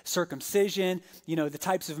sacrifices, circumcision, the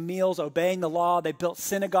types of meals, obeying the law. They built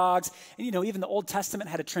synagogues. And, even the Old Testament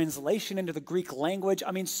had a translation into the Greek language.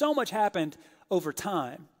 I mean, so much happened over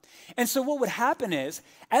time. And so what would happen is,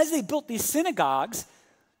 as they built these synagogues,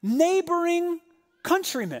 neighboring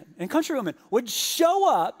countrymen and countrywomen would show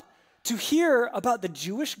up to hear about the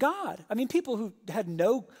Jewish God. I mean, people who had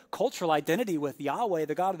no cultural identity with Yahweh,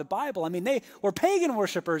 the God of the Bible. I mean, they were pagan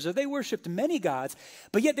worshipers, or they worshiped many gods,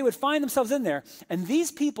 but yet they would find themselves in there. And these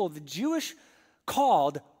people, the Jewish,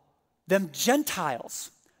 called them Gentiles.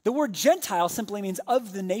 The word Gentile simply means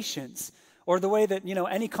of the nations, or the way that,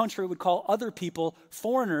 any country would call other people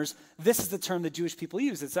foreigners. This is the term the Jewish people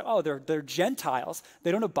use. It's they're Gentiles.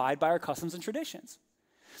 They don't abide by our customs and traditions.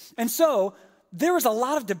 And so there was a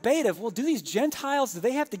lot of debate of, do these Gentiles, do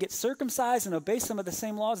they have to get circumcised and obey some of the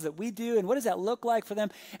same laws that we do? And what does that look like for them?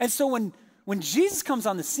 And so when Jesus comes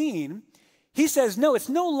on the scene, he says, no, it's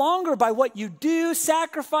no longer by what you do,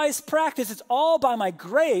 sacrifice, practice. It's all by my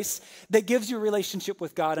grace that gives you a relationship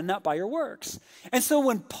with God and not by your works. And so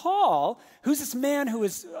when Paul, who's this man who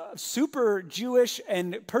is super Jewish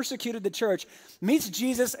and persecuted the church, meets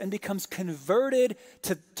Jesus and becomes converted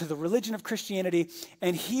to the religion of Christianity,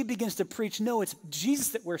 and he begins to preach, no, it's Jesus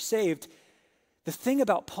that we're saved. The thing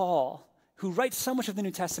about Paul, who writes so much of the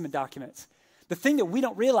New Testament documents, the thing that we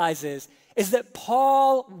don't realize is that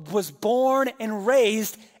Paul was born and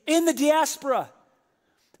raised in the diaspora.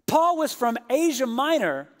 Paul was from Asia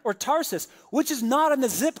Minor, or Tarsus, which is not in the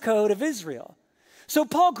zip code of Israel. So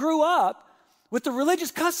Paul grew up with the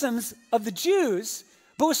religious customs of the Jews,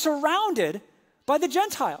 but was surrounded by the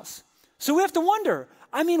Gentiles. So we have to wonder,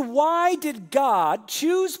 why did God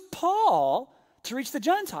choose Paul to reach the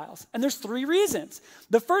Gentiles? And there's 3 reasons.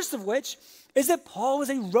 The first of which is that Paul was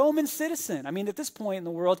a Roman citizen. At this point in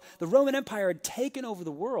the world, the Roman Empire had taken over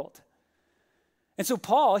the world. And so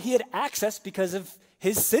Paul, he had access because of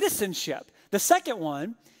his citizenship. The second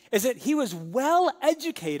one is that he was well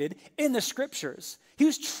educated in the scriptures. He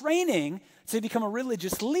was training to become a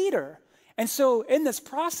religious leader. And so in this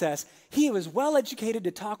process, he was well educated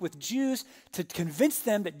to talk with Jews, to convince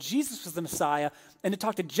them that Jesus was the Messiah, and to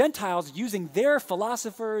talk to Gentiles using their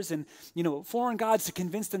philosophers and, foreign gods to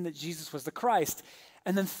convince them that Jesus was the Christ.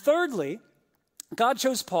 And then thirdly, God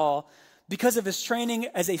chose Paul because of his training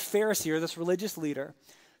as a Pharisee, or this religious leader,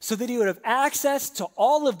 so that he would have access to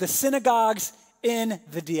all of the synagogues in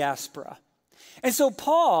the diaspora. And so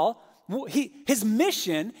Paul, his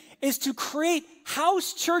mission is to create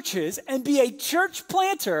house churches and be a church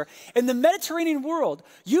planter in the Mediterranean world,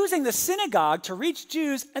 using the synagogue to reach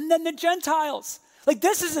Jews and then the Gentiles.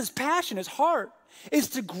 This is his passion, his heart, is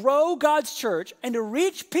to grow God's church and to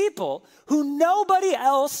reach people who nobody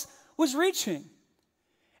else was reaching.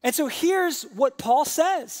 And so here's what Paul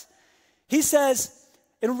says. He says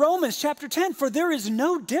in Romans chapter 10, for there is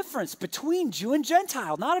no difference between Jew and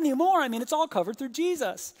Gentile. Not anymore. It's all covered through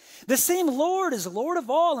Jesus. The same Lord is Lord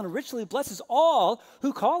of all and richly blesses all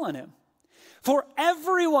who call on him. For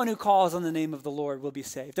everyone who calls on the name of the Lord will be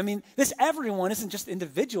saved. This everyone isn't just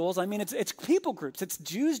individuals. It's people groups. It's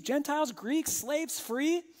Jews, Gentiles, Greeks, slaves,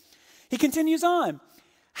 free. He continues on.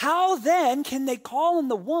 How then can they call on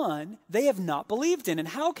the one they have not believed in? And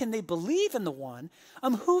how can they believe in the one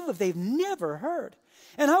whom they've never heard?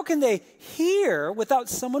 And how can they hear without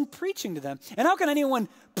someone preaching to them? And how can anyone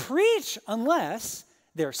preach unless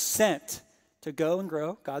they're sent to go and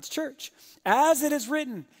grow God's church? As it is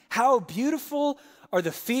written, how beautiful are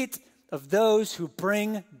the feet of those who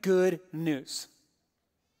bring good news.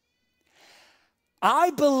 I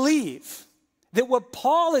believe that what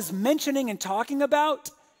Paul is mentioning and talking about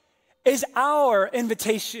is our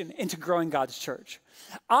invitation into growing God's church.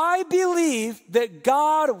 I believe that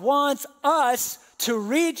God wants us to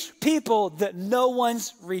reach people that no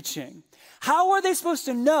one's reaching. How are they supposed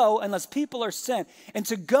to know unless people are sent and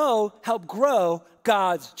to go help grow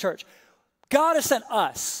God's church? God has sent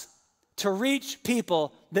us to reach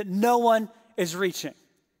people that no one is reaching.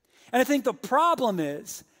 And I think the problem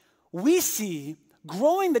is we see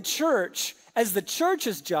growing the church as the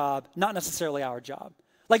church's job, not necessarily our job.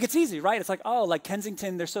 It's easy, right? It's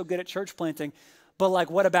Kensington, they're so good at church planting.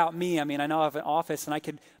 But what about me? I know I have an office and I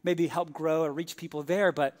could maybe help grow or reach people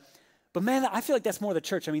there. But man, I feel like that's more the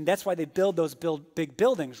church. That's why they build those big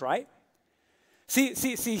buildings, right? See,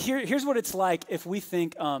 here's what it's like if we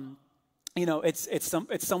think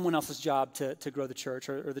it's someone else's job to grow the church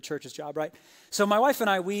or the church's job, right? So my wife and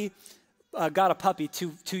I, we got a puppy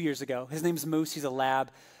two years ago. His name's Moose. He's a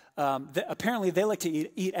lab. Apparently, they like to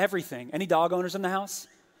eat everything. Any dog owners in the house?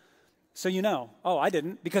 So Oh, I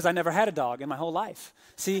didn't, because I never had a dog in my whole life.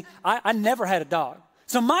 See, I never had a dog.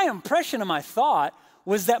 So my impression and my thought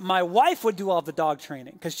was that my wife would do all the dog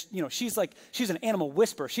training, because she's an animal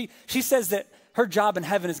whisperer. She says that her job in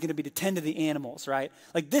heaven is going to be to tend to the animals, right?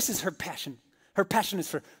 Like, this is her passion. Her passion is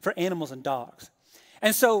for animals and dogs.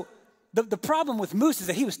 And so the problem with Moose is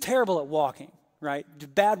that he was terrible at walking, right?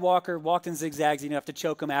 Bad walker, walked in zigzags. You have to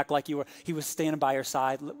choke him, act like he was standing by your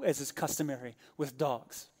side, as is customary with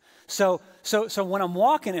dogs. So when I'm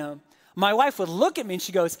walking him, my wife would look at me and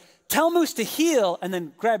she goes, "Tell Moose to heel," and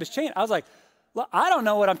then grab his chain. I was like, "Well, I don't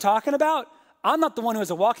know what I'm talking about. I'm not the one who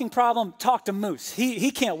has a walking problem. Talk to Moose.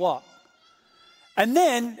 He can't walk." And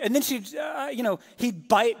then he'd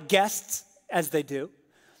bite guests, as they do.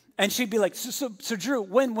 And she'd be like, so Drew,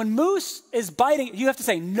 when Moose is biting, you have to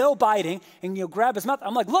say no biting, and grab his mouth.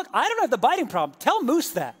 I'm like, look, I don't have the biting problem. Tell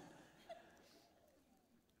Moose that.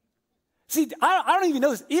 See, I don't even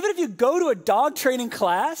know this. Even if you go to a dog training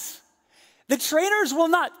class, the trainers will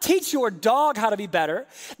not teach your dog how to be better.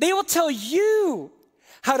 They will tell you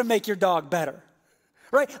how to make your dog better,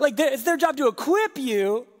 right? Like, it's their job to equip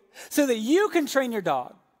you so that you can train your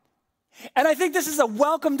dog. And I think this is a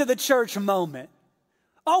welcome to the church moment.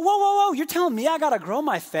 Oh, whoa, you're telling me I got to grow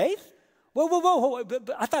my faith? Whoa, but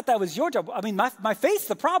I thought that was your job. I mean, my faith's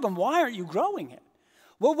the problem. Why aren't you growing it?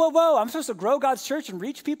 Whoa, I'm supposed to grow God's church and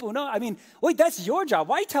reach people who know. I mean, wait, that's your job.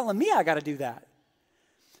 Why are you telling me I got to do that?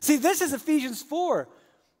 See, this is Ephesians 4.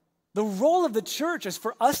 The role of the church is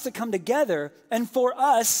for us to come together and for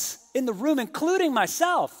us in the room, including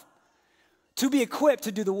myself, to be equipped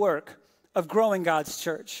to do the work of growing God's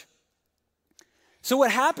church. So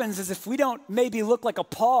what happens is, if we don't maybe look like a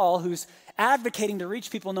Paul who's advocating to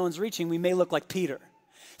reach people no one's reaching, we may look like Peter.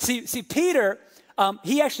 See, Peter,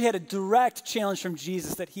 he actually had a direct challenge from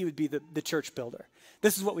Jesus that he would be the church builder.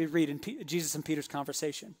 This is what we read in Jesus and Peter's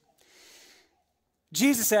conversation.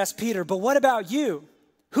 Jesus asked Peter, "But what about you?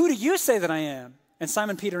 Who do you say that I am?" And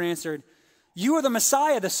Simon Peter answered, "You are the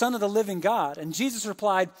Messiah, the Son of the living God." And Jesus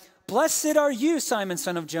replied, "Blessed are you, Simon,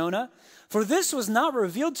 son of Jonah, for this was not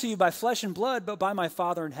revealed to you by flesh and blood, but by my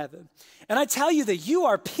Father in heaven. And I tell you that you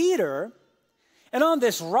are Peter, and on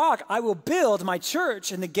this rock I will build my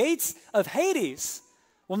church, and the gates of Hades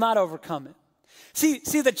will not overcome it."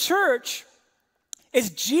 See, the church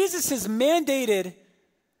is Jesus' mandated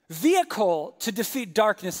vehicle to defeat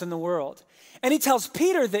darkness in the world. And he tells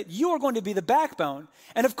Peter that you are going to be the backbone.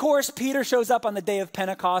 And of course, Peter shows up on the day of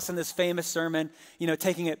Pentecost in this famous sermon,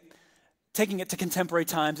 taking it to contemporary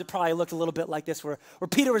times. It probably looked a little bit like this, where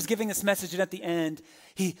Peter was giving this message, and at the end,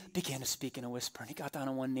 he began to speak in a whisper, and he got down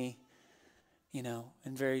on one knee,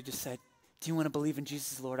 and very just said, "Do you want to believe in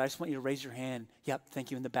Jesus, Lord? I just want you to raise your hand." "Yep,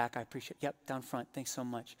 thank you." "In the back, I appreciate it." "Yep, down front, thanks so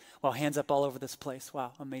much." Wow, hands up all over this place.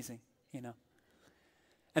 Wow, amazing,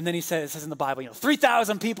 And then it says in the Bible,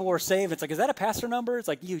 3,000 people were saved. It's like, is that a pastor number? It's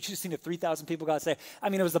like, you just seen if 3,000 people got saved. I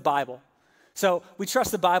mean, it was the Bible. So we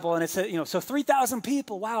trust the Bible, and it said, so 3,000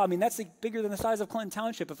 people. Wow, I mean, that's bigger than the size of Clinton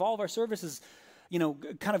Township. If all of our services,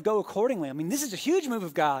 kind of go accordingly. I mean, this is a huge move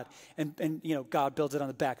of God, and God builds it on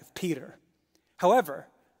the back of Peter. However,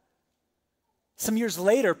 some years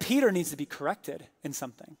later, Peter needs to be corrected in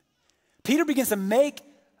something. Peter begins to make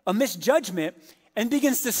a misjudgment and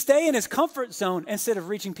begins to stay in his comfort zone instead of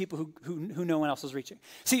reaching people who no one else is reaching.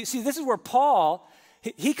 See, this is where Paul,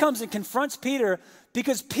 he comes and confronts Peter,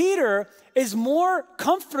 because Peter is more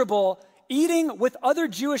comfortable eating with other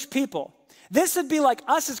Jewish people. This would be like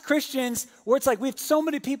us as Christians, where it's like we have so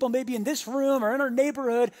many people maybe in this room or in our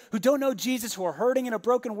neighborhood who don't know Jesus, who are hurting in a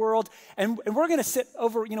broken world, and we're going to sit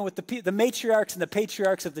over, with the matriarchs and the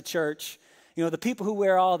patriarchs of the church, the people who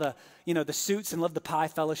wear all the suits and love the pie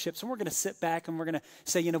fellowships, and we're going to sit back and we're going to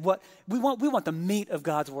say, what we want the meat of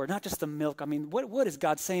God's word, not just the milk. I mean, what is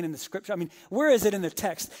God saying in the scripture? I mean, where is it in the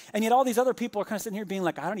text? And yet all these other people are kind of sitting here being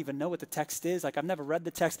like, I don't even know what the text is. Like, I've never read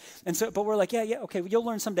the text. And so, but we're like, yeah, okay, you'll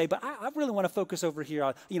learn someday. But I really want to focus over here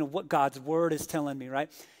on, what God's word is telling me,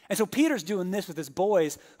 right? And so Peter's doing this with his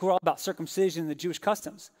boys who are all about circumcision and the Jewish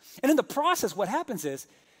customs. And in the process, what happens is,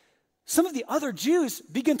 some of the other Jews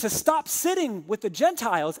begin to stop sitting with the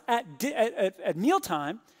Gentiles at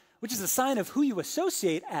mealtime, which is a sign of who you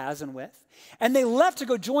associate as and with. And they left to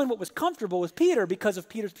go join what was comfortable with Peter because of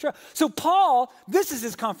Peter's betrayal. So Paul, this is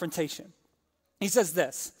his confrontation. He says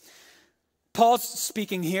this. Paul's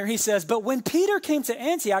speaking here. He says, "But when Peter came to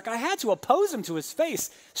Antioch, I had to oppose him to his face."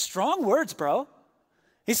 Strong words, bro.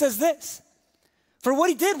 He says this. For what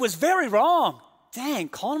he did was very wrong. Dang,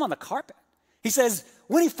 calling him on the carpet. He says,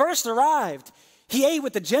 when he first arrived, he ate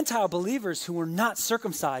with the Gentile believers who were not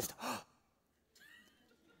circumcised.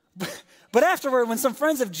 But afterward, when some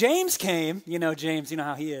friends of James came, you know James, you know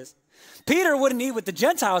how he is, Peter wouldn't eat with the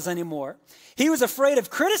Gentiles anymore. He was afraid of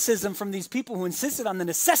criticism from these people who insisted on the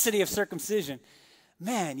necessity of circumcision.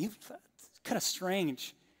 Man, it's kind of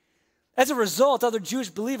strange. As a result, other Jewish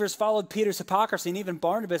believers followed Peter's hypocrisy, and even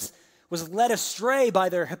Barnabas was led astray by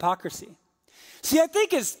their hypocrisy. See, I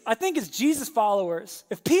think as Jesus followers,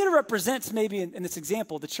 if Peter represents maybe in this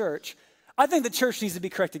example the church, I think the church needs to be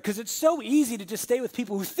corrected because it's so easy to just stay with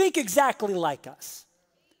people who think exactly like us,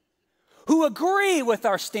 who agree with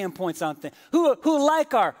our standpoints on things, who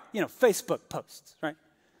like our, Facebook posts, right?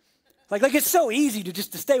 Like it's so easy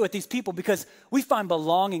to stay with these people because we find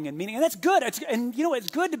belonging and meaning, and that's good. It's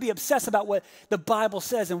good to be obsessed about what the Bible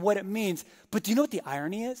says and what it means. But do you know what the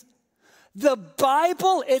irony is? The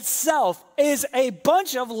Bible itself is a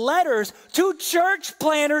bunch of letters to church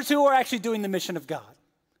planners who are actually doing the mission of God.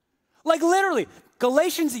 Like literally,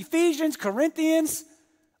 Galatians, Ephesians, Corinthians,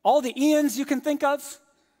 all the Ians you can think of.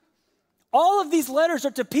 All of these letters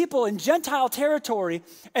are to people in Gentile territory,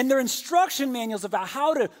 and they're instruction manuals about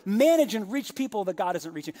how to manage and reach people that God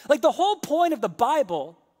isn't reaching. Like the whole point of the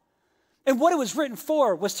Bible and what it was written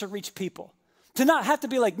for was to reach people. To not have to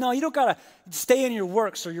be like, no, you don't got to stay in your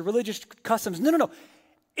works or your religious customs. No.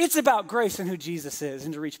 It's about grace and who Jesus is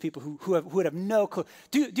and to reach people who would have no clue.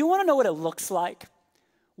 Do you want to know what it looks like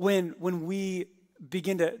when we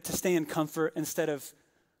begin to stay in comfort instead of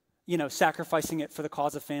sacrificing it for the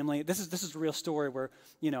cause of family? This is a real story where,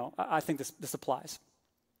 I think this applies.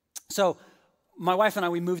 So my wife and I,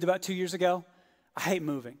 we moved about 2 years ago. I hate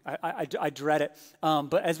moving. I dread it.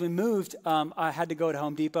 But as we moved, I had to go to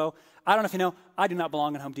Home Depot. I don't know if you know, I do not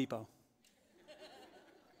belong in Home Depot.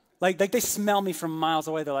 Like they smell me from miles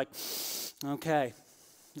away. They're like, okay,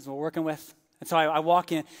 this is what we're working with. And so I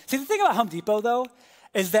walk in. See, the thing about Home Depot, though,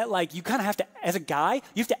 is that you kind of have to, as a guy,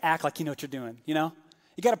 you have to act like you know what you're doing, You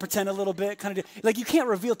got to pretend a little bit, you can't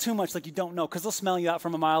reveal too much like you don't know because they'll smell you out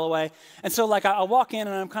from a mile away. And so I walk in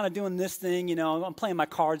and I'm kind of doing this thing, I'm playing my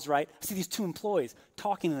cards right. I see these two employees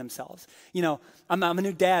talking to themselves. I'm a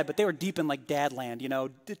new dad, but they were deep in dad land,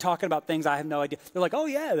 talking about things I have no idea. They're like, oh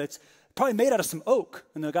yeah, that's probably made out of some oak.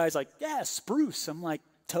 And the guy's like, yeah, spruce. I'm like,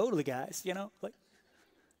 totally guys, yeah.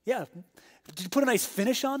 Did you put a nice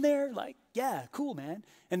finish on there? Yeah, cool, man.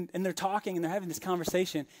 And they're talking and they're having this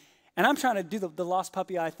conversation. And I'm trying to do the lost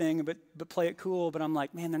puppy eye thing, but play it cool. But I'm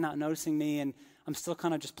like, man, they're not noticing me. And I'm still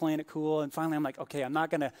kind of just playing it cool. And finally, I'm like, okay, I'm not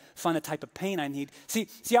going to find the type of paint I need. See,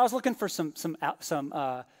 I was looking for some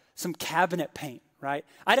cabinet paint, right?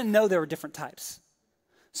 I didn't know there were different types.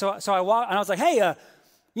 So I walked, and I was like, hey,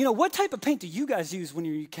 what type of paint do you guys use when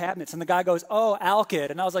you use cabinets? And the guy goes, oh,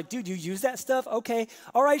 Alkyd. And I was like, dude, you use that stuff? Okay.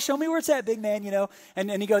 All right, show me where it's at, big man,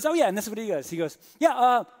 And he goes, oh, yeah, and this is what he goes. He goes,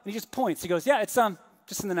 yeah, and he just points. He goes, yeah, it's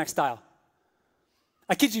just in the next aisle.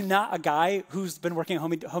 I kid you not, a guy who's been working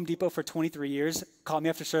at Home Depot for 23 years called me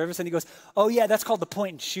after service, and he goes, oh, yeah, that's called the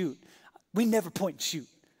point and shoot. We never point and shoot.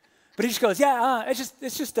 But he just goes, yeah,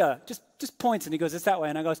 it's just points. And he goes, it's that way.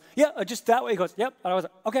 And I goes, yeah, just that way. He goes, yep. And I was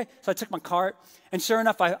like, okay. So I took my cart, and sure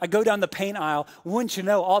enough, I go down the paint aisle. Wouldn't you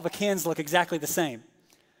know, all the cans look exactly the same.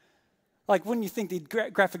 Wouldn't you think they'd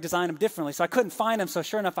graphic design them differently? So I couldn't find them. So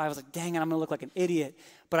sure enough, I was like, dang it, I'm going to look like an idiot.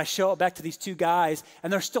 But I show it back to these two guys,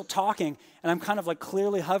 and they're still talking. And I'm kind of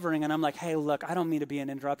clearly hovering. And I'm like, hey, look, I don't mean to be an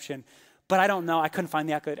interruption, but I don't know. I couldn't find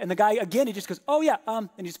the Alkyd. And the guy, again, he just goes, oh, yeah. And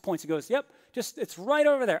he just points. He goes, yep, it's right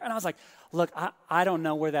over there. And I was like, look, I don't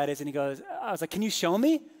know where that is. And I was like, can you show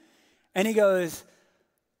me? And he goes,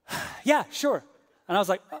 yeah, sure. And I was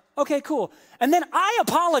like, okay, cool. And then I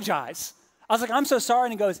apologize. I was like, I'm so sorry.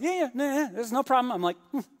 And he goes, yeah, there's no problem. I'm like,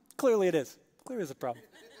 clearly it is. Clearly it's a problem.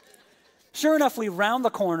 Sure enough, we round the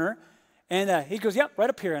corner, and he goes, yep, right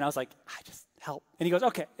up here. And I was like, I just help. And he goes,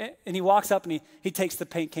 okay. And he walks up, and he takes the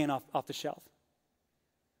paint can off the shelf.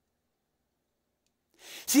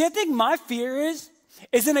 See, I think my fear is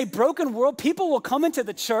in a broken world, people will come into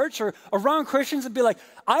the church or around Christians and be like,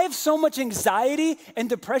 I have so much anxiety and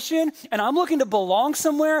depression, and I'm looking to belong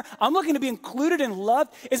somewhere. I'm looking to be included and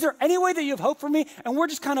loved. Is there any way that you have hope for me? And we're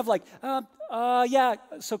just kind of like, yeah,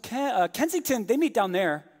 so Kensington, they meet down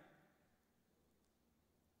there.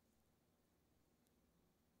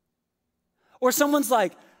 Or someone's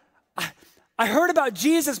like, I heard about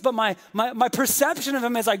Jesus, but my perception of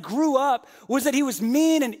him as I grew up was that he was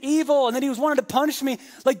mean and evil and that he was wanting to punish me.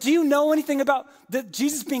 Do you know anything about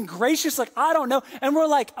Jesus being gracious? I don't know. And we're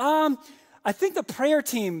like, I think the prayer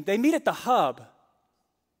team, they meet at the hub.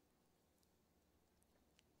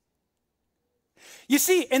 You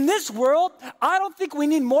see, in this world, I don't think we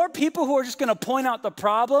need more people who are just going to point out the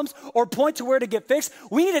problems or point to where to get fixed.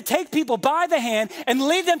 We need to take people by the hand and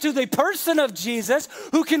lead them to the person of Jesus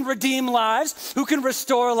who can redeem lives, who can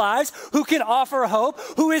restore lives, who can offer hope,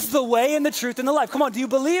 who is the way and the truth and the life. Come on, do you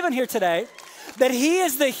believe in here today that he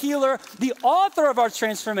is the healer, the author of our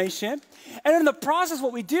transformation? And in the process,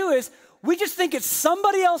 what we do is we just think it's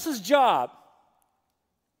somebody else's job.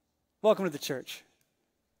 Welcome to the church.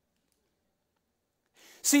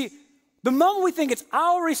 See, the moment we think it's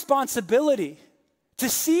our responsibility to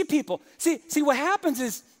see people, see what happens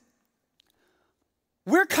is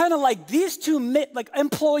we're kind of like these two like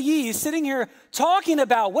employees sitting here talking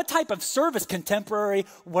about what type of service, contemporary,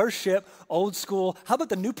 worship, old school. How about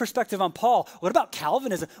the new perspective on Paul? What about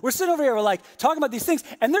Calvinism? We're sitting over here, we're like talking about these things,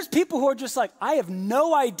 and there's people who are just like, I have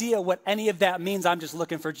no idea what any of that means. I'm just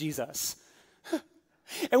looking for Jesus.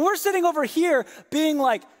 And we're sitting over here being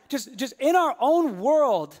like, just in our own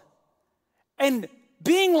world and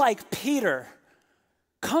being like Peter,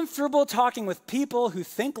 comfortable talking with people who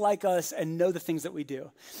think like us and know the things that we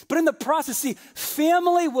do. But in the process, see,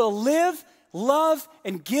 family will live, love,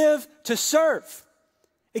 and give to serve.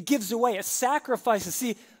 It gives away, it sacrifices.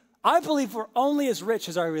 See, I believe we're only as rich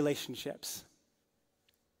as our relationships.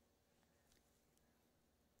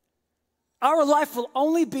 Our life will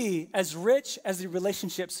only be as rich as the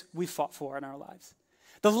relationships we fought for in our lives.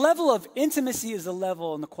 The level of intimacy is the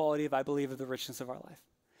level and the quality of, I believe, of the richness of our life.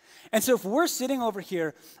 And so if we're sitting over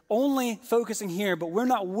here only focusing here, but we're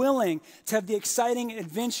not willing to have the exciting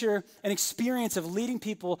adventure and experience of leading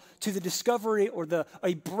people to the discovery or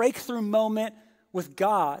a breakthrough moment with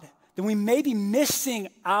God, then we may be missing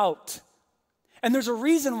out. And there's a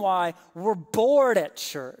reason why we're bored at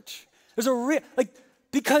church. There's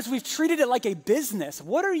because we've treated it like a business.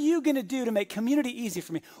 What are you going to do to make community easy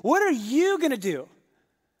for me? What are you going to do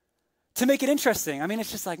to make it interesting? I mean,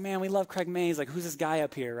 it's just like, man, we love Craig Mays. Like, who's this guy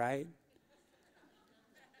up here, right?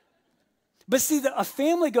 But see, a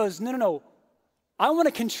family goes, no. I want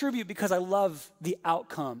to contribute because I love the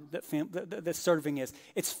outcome that serving is.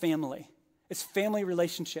 It's family. It's family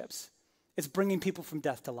relationships. It's bringing people from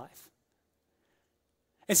death to life.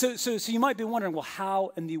 And so you might be wondering, well,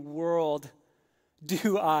 how in the world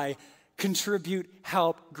do I contribute,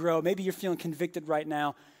 help, grow? Maybe you're feeling convicted right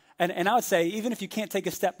now. And I would say, even if you can't take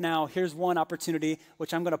a step now, here's one opportunity,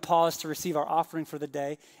 which I'm going to pause to receive our offering for the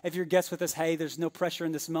day. If you're a guest with us, hey, there's no pressure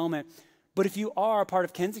in this moment. But if you are a part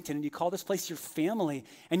of Kensington and you call this place your family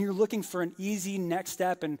and you're looking for an easy next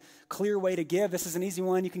step and clear way to give, this is an easy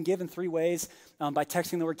one. You can give in 3 ways by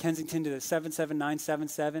texting the word Kensington to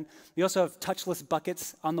 77977. We also have touchless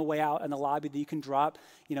buckets on the way out in the lobby that you can drop,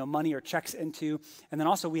 money or checks into. And then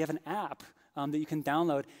also we have an app that you can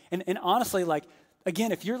download. And honestly,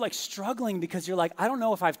 again, if you're struggling because you're like, I don't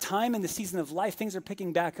know if I have time in the season of life, things are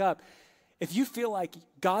picking back up. If you feel like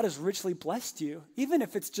God has richly blessed you, even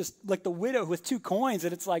if it's just like the widow with 2 coins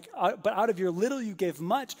and it's like, but out of your little you gave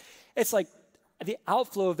much, it's like the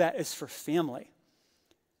outflow of that is for family.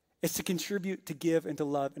 It's to contribute, to give, and to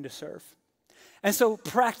love, and to serve. And so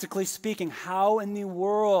practically speaking, how in the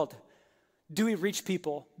world do we reach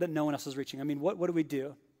people that no one else is reaching? I mean, what do we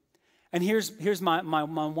do? And here's my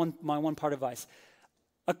one part advice.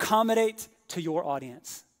 Accommodate to your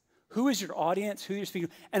audience. Who is your audience? Who you're speaking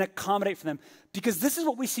to? And accommodate for them. Because this is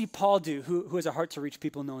what we see Paul do, who has a heart to reach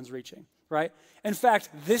people no one's reaching, right? In fact,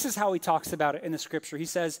 this is how he talks about it in the scripture. He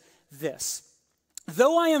says this: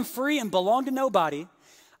 though I am free and belong to nobody,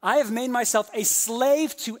 I have made myself a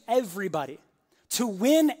slave to everybody to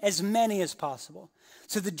win as many as possible.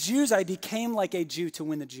 To the Jews, I became like a Jew to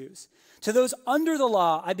win the Jews. To those under the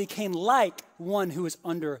law, I became like one who is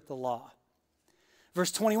under the law.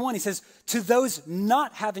 Verse 21, he says, to those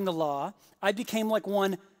not having the law, I became like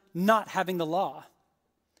one not having the law,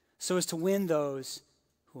 so as to win those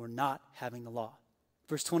who are not having the law.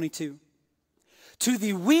 Verse 22, to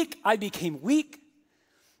the weak, I became weak.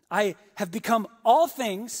 I have become all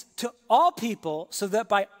things to all people, so that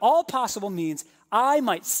by all possible means, I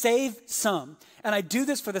might save some. And I do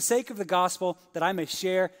this for the sake of the gospel, that I may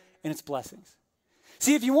share in its blessings.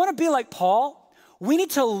 See, if you want to be like Paul, we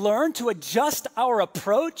need to learn to adjust our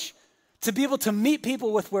approach to be able to meet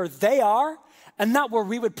people with where they are and not where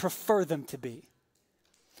we would prefer them to be.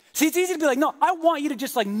 See, it's easy to be like, no, I want you to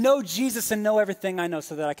just know Jesus and know everything I know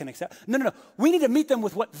so that I can accept. No. We need to meet them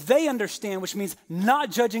with what they understand, which means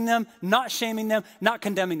not judging them, not shaming them, not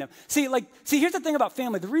condemning them. See, here's the thing about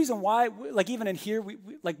family. The reason why, even in here, we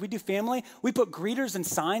do family, we put greeters and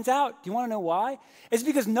signs out. Do you want to know why? It's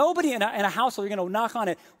because nobody in a household, you're going to knock on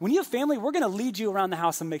it. When you have family, we're going to lead you around the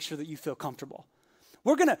house and make sure that you feel comfortable.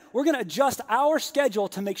 We're gonna adjust our schedule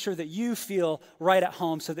to make sure that you feel right at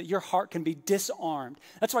home so that your heart can be disarmed.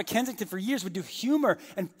 That's why Kensington for years would do humor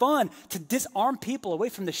and fun to disarm people away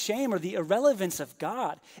from the shame or the irrelevance of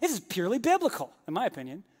God. This is purely biblical, in my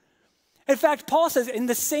opinion. In fact, Paul says in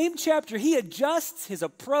the same chapter, he adjusts his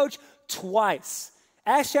approach twice.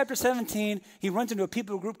 Acts chapter 17, he runs into a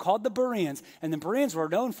people group called the Bereans, and the Bereans were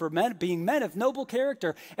known for being men of noble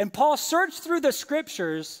character. And Paul searched through the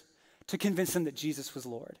scriptures to convince them that Jesus was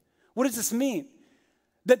Lord. What does this mean?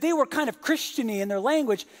 That they were kind of Christian-y in their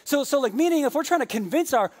language. So like meaning if we're trying to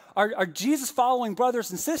convince our Jesus-following brothers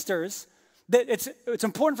and sisters that it's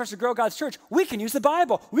important for us to grow God's church, we can use the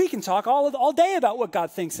Bible. We can talk all day about what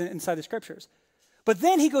God thinks inside the scriptures. But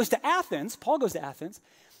then he goes to Athens, Paul goes to Athens,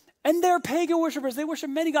 and they're pagan worshipers. They worship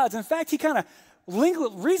many gods. In fact, he kind of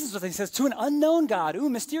reasons with it. He says, to an unknown God, ooh,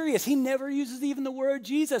 mysterious. He never uses even the word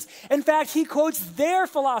Jesus. In fact, he quotes their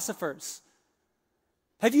philosophers.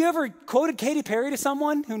 Have you ever quoted Katy Perry to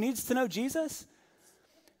someone who needs to know Jesus?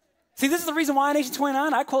 See, this is the reason why in Nation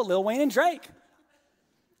 29, I quote Lil Wayne and Drake.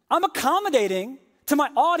 I'm accommodating to my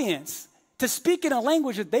audience to speak in a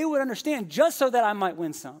language that they would understand just so that I might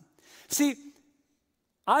win some. See,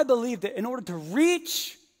 I believe that in order to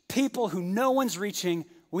reach people who no one's reaching,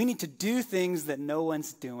 we need to do things that no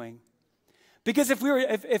one's doing. Because if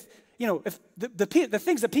the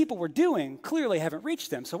things that people were doing clearly haven't reached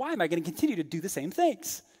them, so why am I going to continue to do the same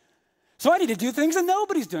things? So I need to do things that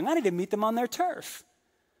nobody's doing. I need to meet them on their turf.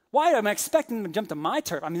 Why am I expecting them to jump to my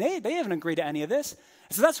turf? I mean, they haven't agreed to any of this.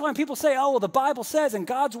 So that's why when people say, oh, well, the Bible says and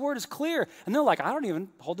God's word is clear. And they're like, I don't even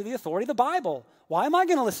hold to the authority of the Bible. Why am I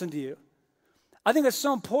going to listen to you? I think it's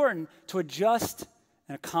so important to adjust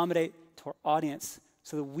and accommodate to our audience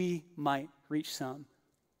so that we might reach some,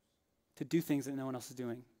 to do things that no one else is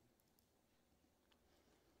doing.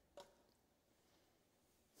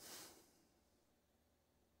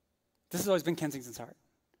 This has always been Kensington's heart.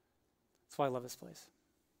 That's why I love this place.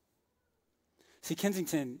 See,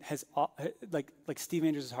 Kensington has, like Steve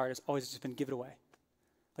Andrews' heart, has always just been give it away.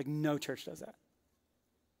 Like no church does that.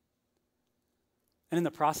 And in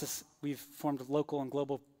the process, we've formed local and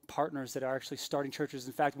global partners that are actually starting churches.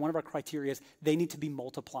 In fact, one of our criteria is they need to be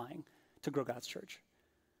multiplying to grow God's church.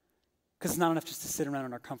 Because it's not enough just to sit around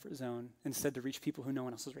in our comfort zone, instead to reach people who no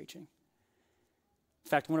one else is reaching. In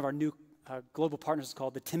fact, one of our new global partners is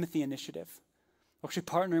called the Timothy Initiative. We're actually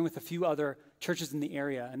partnering with a few other churches in the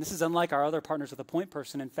area. And this is unlike our other partners with a point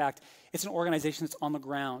person. In fact, it's an organization that's on the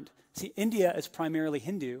ground. See, India is primarily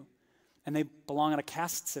Hindu, and they belong on a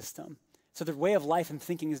caste system. So their way of life and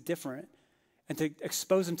thinking is different. And to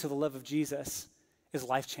expose them to the love of Jesus is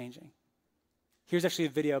life-changing. Here's actually a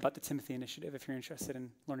video about the Timothy Initiative if you're interested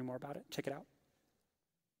in learning more about it. Check it out.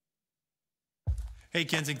 Hey,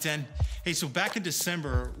 Kensington. Hey, so back in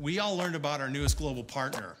December, we all learned about our newest global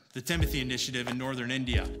partner, the Timothy Initiative in Northern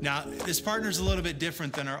India. Now, this partner is a little bit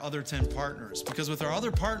different than our other 10 partners, because with our other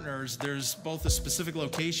partners, there's both a specific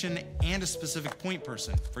location and a specific point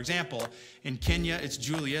person. For example, in Kenya, it's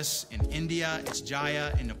Julius. In India, it's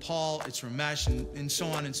Jaya. In Nepal, it's Ramesh, and so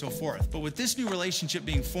on and so forth. But with this new relationship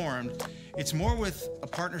being formed, it's more with a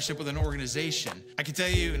partnership with an organization. I can tell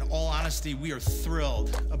you, in all honesty, we are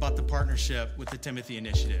thrilled about the partnership with the Timothy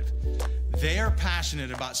Initiative. They are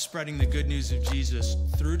passionate about spreading the good news of Jesus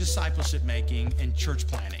through discipleship making and church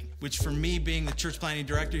planning, which for me, being the church planning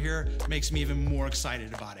director here, makes me even more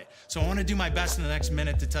excited about it. So I want to do my best in the next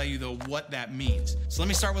minute to tell you, though, what that means. So let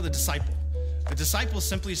me start with a disciple. A disciple is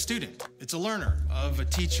simply a student. It's a learner of a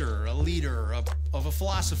teacher, a leader, of a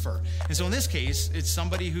philosopher. And so in this case, it's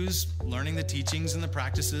somebody who's learning the teachings and the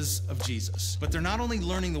practices of Jesus. But they're not only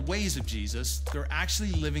learning the ways of Jesus, they're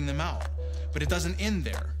actually living them out. But it doesn't end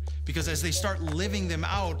there. Because as they start living them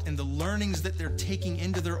out and the learnings that they're taking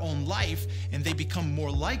into their own life and they become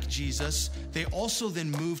more like Jesus, they also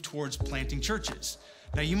then move towards planting churches.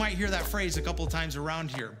 Now, you might hear that phrase a couple of times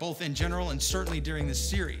around here, both in general and certainly during this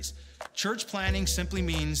series. Church planting simply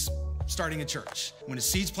means starting a church. When a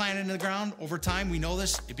seed's planted in the ground, over time, we know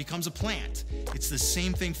this, it becomes a plant. It's the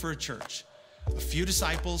same thing for a church. A few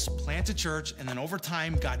disciples plant a church, and then over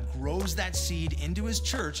time, God grows that seed into his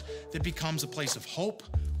church that becomes a place of hope,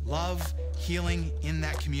 love, healing in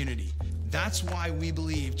that community. That's why we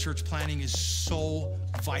believe church planting is so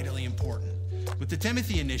vitally important. With the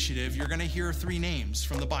Timothy Initiative, you're going to hear 3 names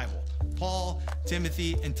from the Bible: Paul,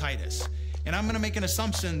 Timothy, and Titus. And I'm going to make an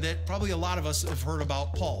assumption that probably a lot of us have heard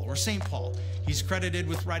about Paul, or St. Paul. He's credited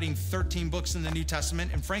with writing 13 books in the New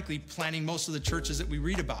Testament and frankly, planting most of the churches that we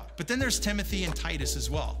read about. But then there's Timothy and Titus as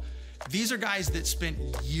well. These are guys that spent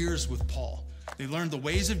years with Paul. They learned the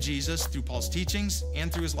ways of Jesus through Paul's teachings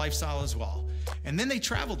and through his lifestyle as well. And then they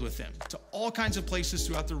traveled with him to all kinds of places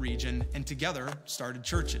throughout the region and together started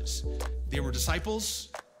churches. They were disciples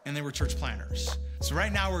and they were church planners. So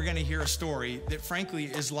right now we're going to hear a story that frankly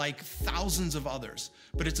is like thousands of others,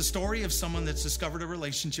 but it's a story of someone that's discovered a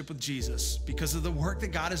relationship with Jesus because of the work that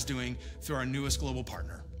God is doing through our newest global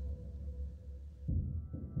partner.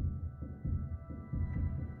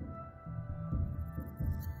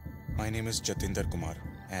 My name is Jatinder Kumar,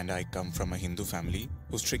 and I come from a Hindu family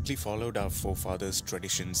who strictly followed our forefathers'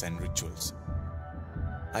 traditions and rituals.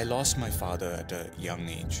 I lost my father at a young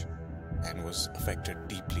age and was affected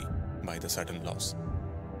deeply by the sudden loss.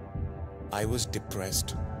 I was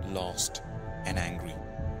depressed, lost, and angry.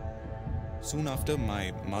 Soon after,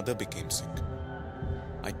 my mother became sick.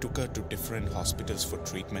 I took her to different hospitals for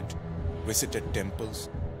treatment, visited temples,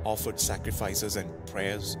 offered sacrifices and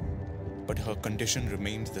prayers, but her condition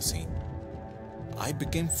remained the same. I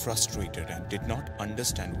became frustrated and did not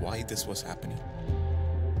understand why this was happening.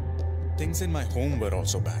 Things in my home were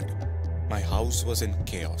also bad. My house was in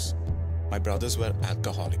chaos. My brothers were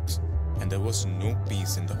alcoholics, and there was no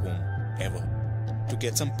peace in the home, ever. To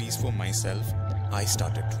get some peace for myself, I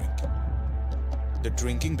started drinking. The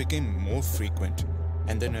drinking became more frequent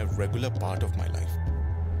and then a regular part of my life.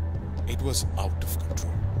 It was out of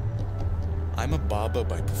control. I'm a barber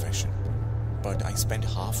by profession, but I spent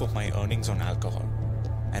half of my earnings on alcohol,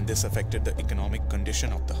 and this affected the economic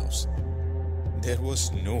condition of the house. There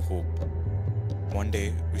was no hope. One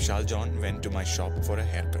day, Vishal John went to my shop for a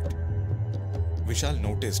haircut. Vishal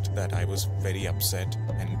noticed that I was very upset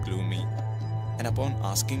and gloomy, and upon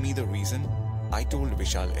asking me the reason, I told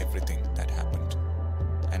Vishal everything that happened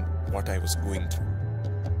and what I was going through.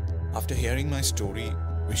 After hearing my story,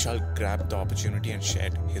 Vishal grabbed the opportunity and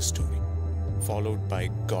shared his story, followed by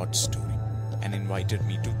God's story, and invited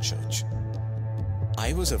me to church.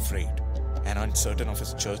 I was afraid and uncertain of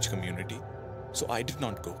his church community, so I did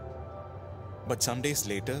not go. But some days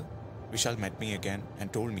later, Vishal met me again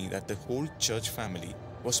and told me that the whole church family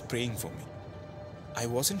was praying for me. I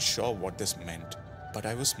wasn't sure what this meant, but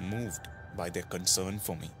I was moved by their concern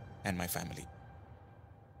for me and my family.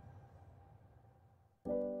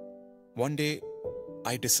 One day,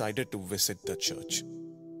 I decided to visit the church.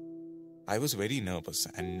 I was very nervous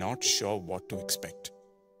and not sure what to expect.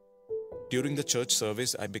 During the church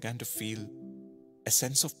service, I began to feel a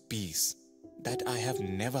sense of peace that I have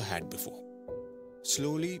never had before.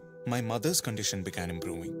 Slowly, my mother's condition began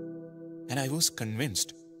improving, and I was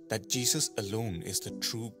convinced that Jesus alone is the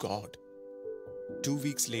true God. 2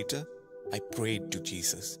 weeks later, I prayed to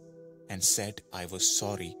Jesus and said I was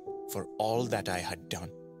sorry for all that I had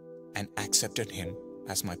done and accepted him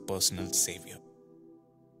as my personal savior.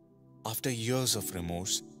 After years of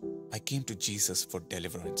remorse, I came to Jesus for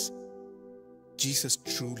deliverance. Jesus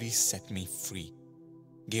truly set me free,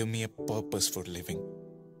 gave me a purpose for living,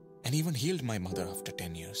 and even healed my mother after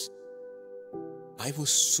 10 years. I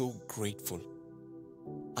was so grateful.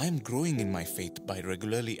 I am growing in my faith by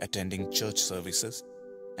regularly attending church services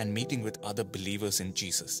and meeting with other believers in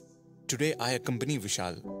Jesus. Today, I accompany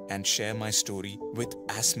Vishal and share my story with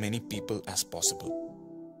as many people as possible.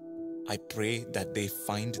 I pray that they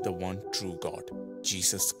find the one true God,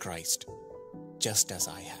 Jesus Christ, just as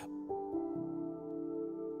I have.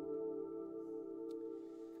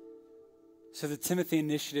 So the Timothy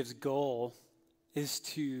Initiative's goal is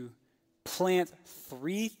to plant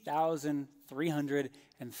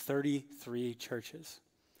 3,333 churches.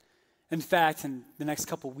 In fact, in the next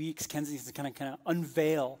couple weeks, Kenzie's going to kind of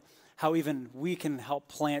unveil how even we can help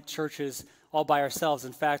plant churches all by ourselves.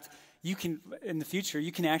 In fact, you can, in the future,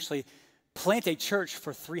 you can actually plant a church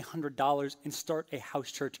for $300 and start a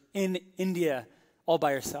house church in India all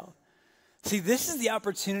by yourself. See, this is the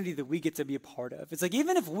opportunity that we get to be a part of. It's like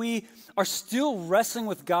even if we are still wrestling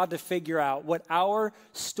with God to figure out what our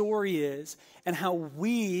story is and how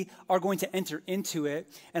we are going to enter into it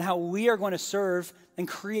and how we are going to serve and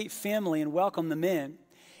create family and welcome them in,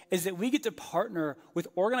 is that we get to partner with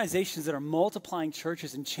organizations that are multiplying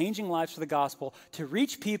churches and changing lives for the gospel to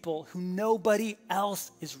reach people who nobody else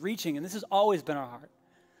is reaching. And this has always been our heart.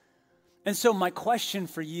 And so my question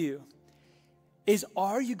for you is,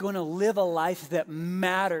 are you going to live a life that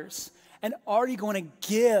matters? And are you going to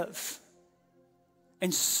give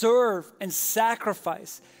and serve and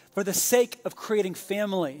sacrifice for the sake of creating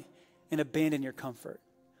family and abandon your comfort?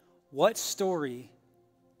 What story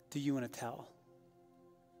do you want to tell?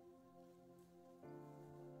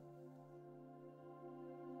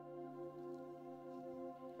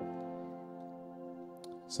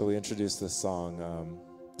 So we introduced this song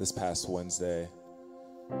this past Wednesday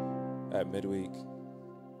at midweek.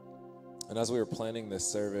 And as we were planning this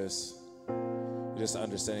service, we just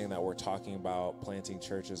understanding that we're talking about planting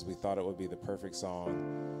churches, we thought it would be the perfect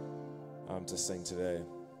song to sing today.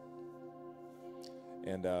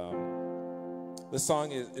 And this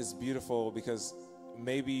song is beautiful because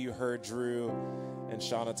maybe you heard Drew and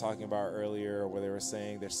Shauna talking about earlier where they were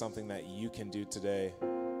saying there's something that you can do today,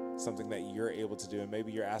 something that you're able to do. And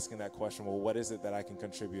maybe you're asking that question, well, what is it that I can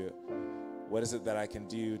contribute? What is it that I can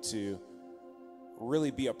do to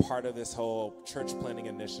really be a part of this whole church planting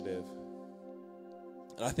initiative?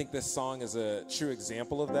 And I think this song is a true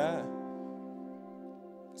example of that.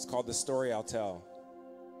 It's called The Story I'll Tell.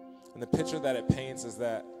 And the picture that it paints is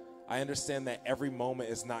that I understand that every moment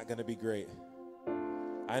is not going to be great.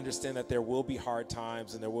 I understand that there will be hard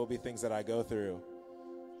times and there will be things that I go through.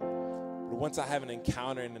 But once I have an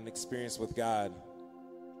encounter and an experience with God,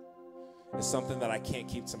 it's something that I can't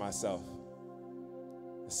keep to myself.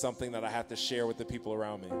 It's something that I have to share with the people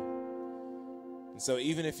around me. And so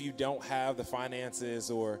even if you don't have the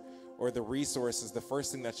finances or the resources, the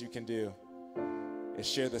first thing that you can do is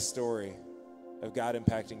share the story of God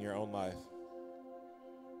impacting your own life.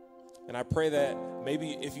 And I pray that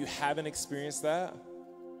maybe if you haven't experienced that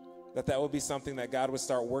will be something that God would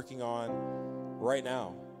start working on right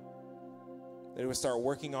now. That it would start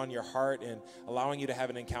working on your heart and allowing you to have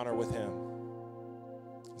an encounter with Him.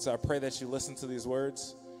 And so I pray that you listen to these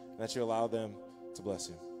words and that you allow them to bless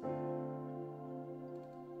you.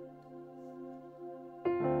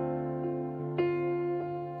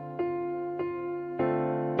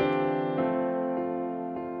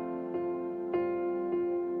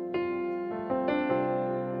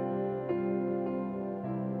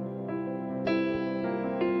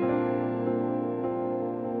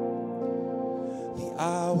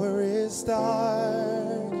 Hour is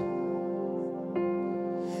dark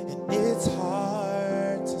and it's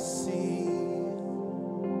hard to see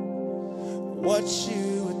what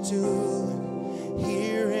you would do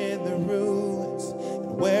here in the ruins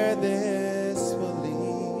and where this will lead.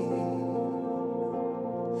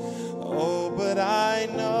 Oh, but I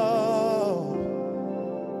know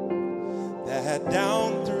that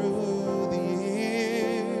down through the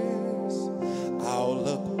years I'll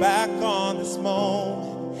look back on this moment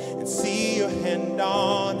and see your hand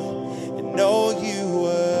on it and know you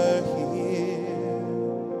were here.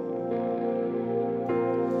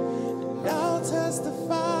 And I'll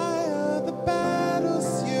testify of the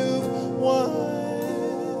battles you've won.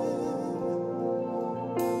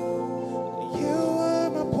 You were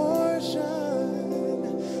my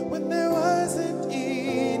portion when there wasn't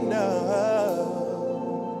enough.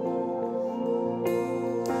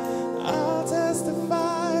 I'll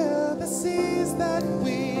testify of the seas that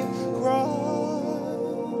we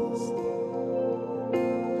crossed,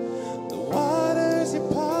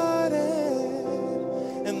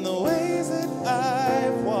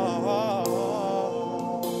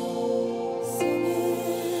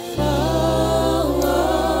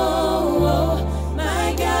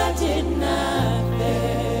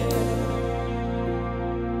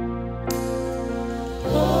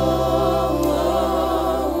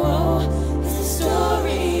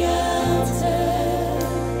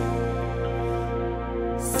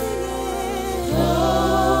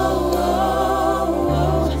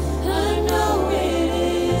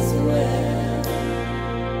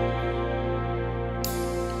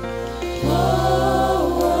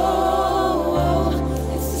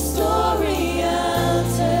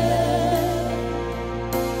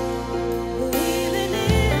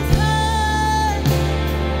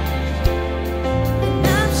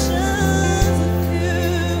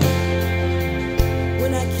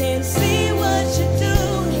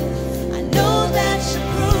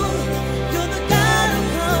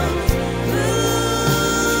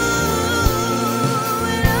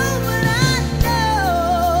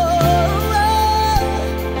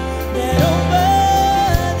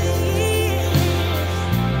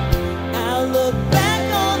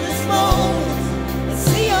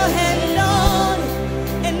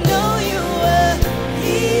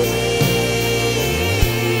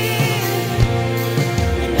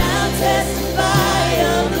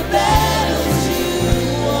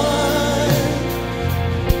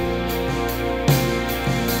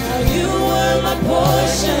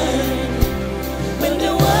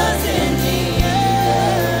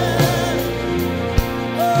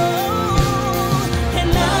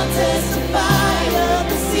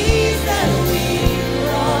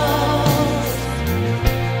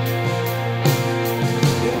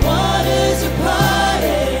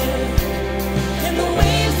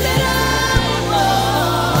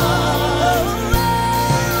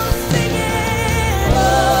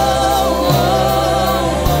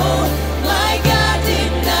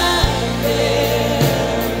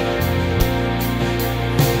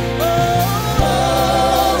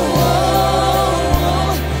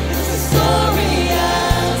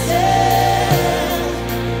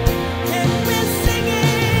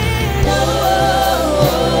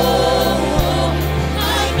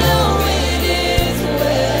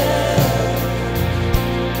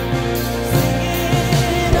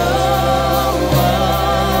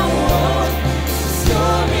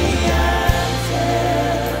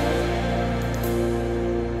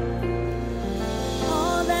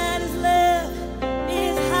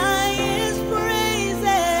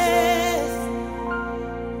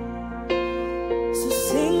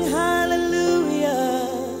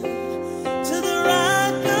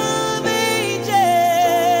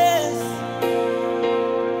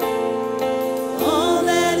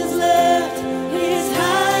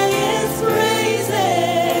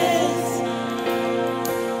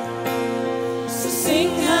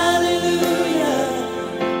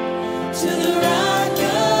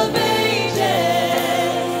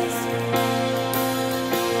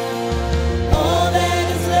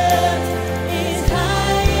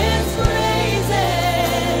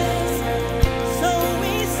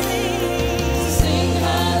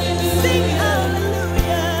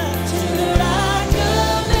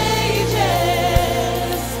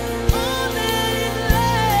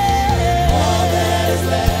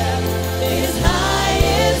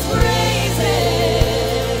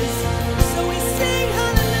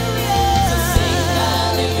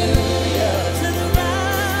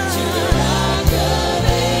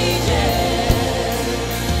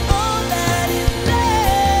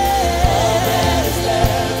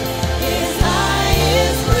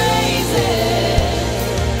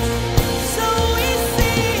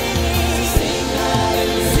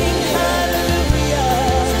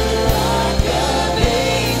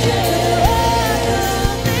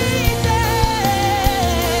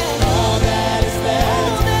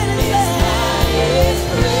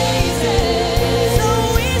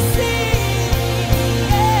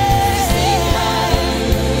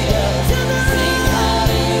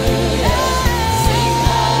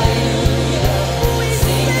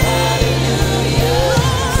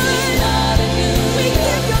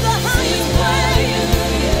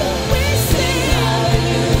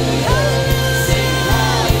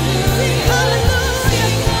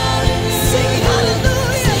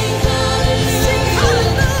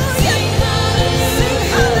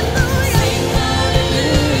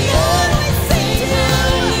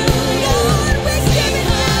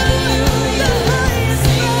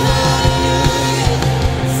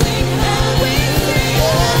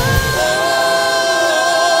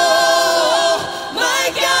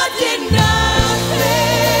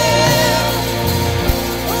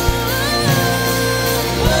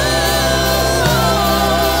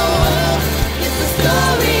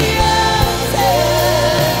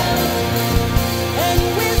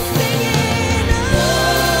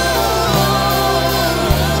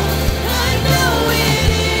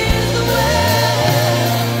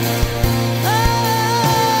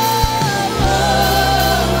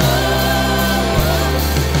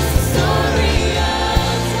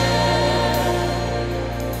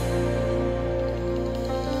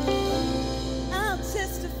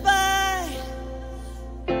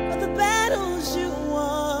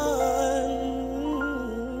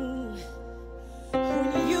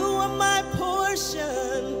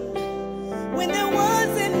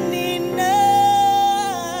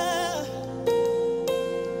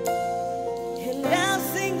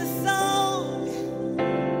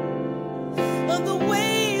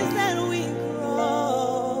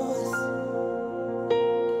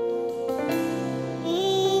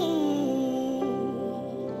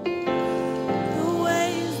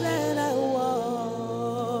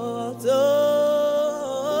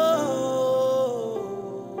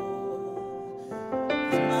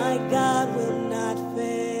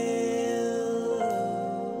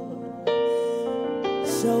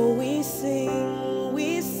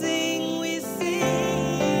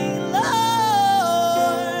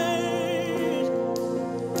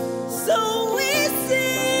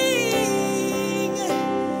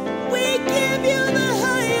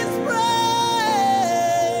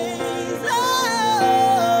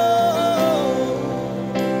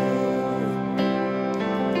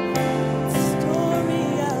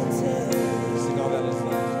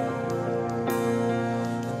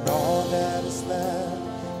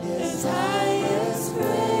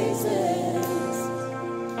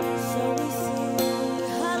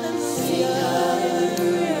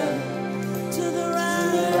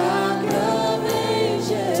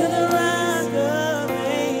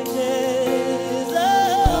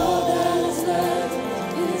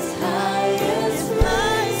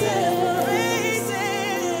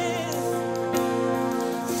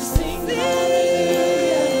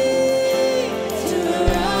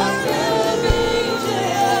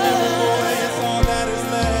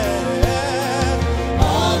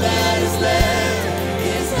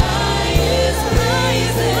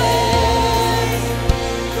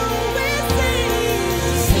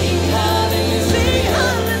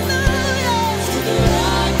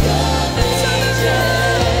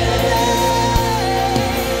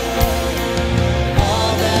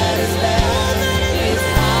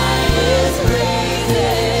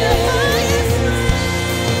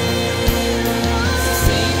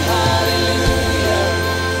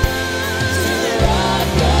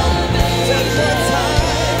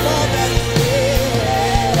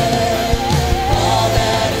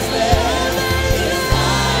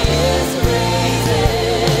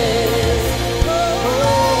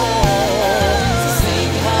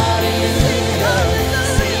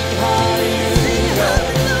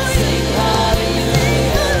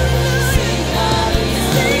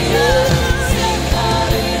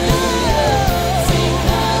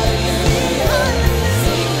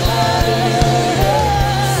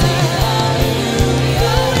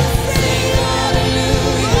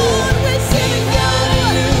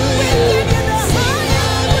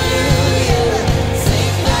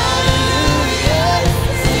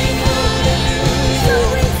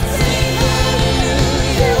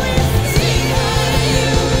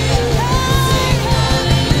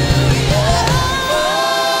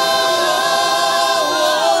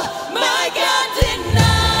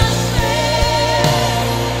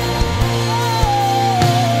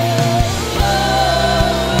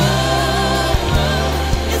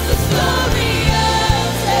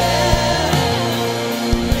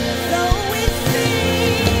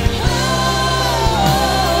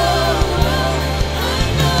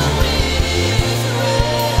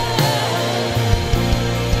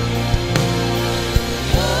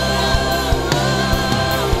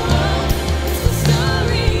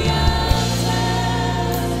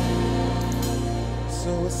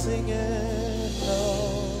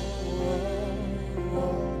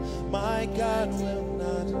 my God will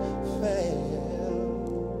not fail.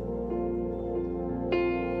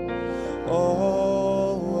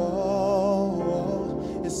 Oh,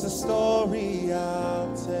 it's a story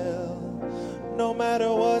I'll tell, no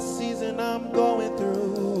matter what season I'm going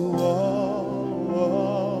through.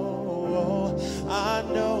 I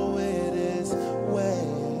know it is well.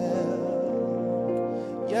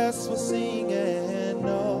 Yes, we're singing.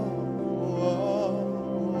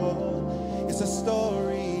 It's a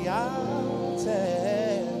story I'll tell.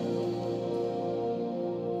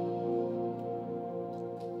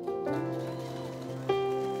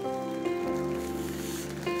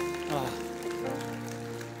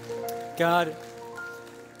 God,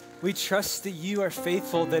 we trust that you are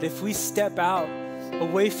faithful, that if we step out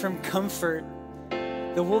away from comfort,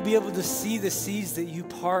 that we'll be able to see the seas that you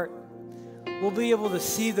part. We'll be able to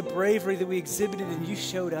see the bravery that we exhibited and you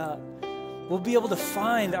showed up. We'll be able to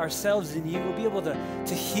find ourselves in you. We'll be able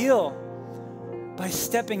to heal by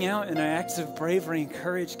stepping out in our acts of bravery and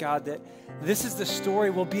courage, God, that this is the story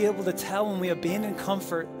we'll be able to tell when we abandon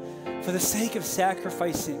comfort for the sake of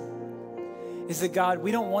sacrificing. Is that, God,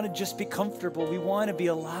 we don't want to just be comfortable. We want to be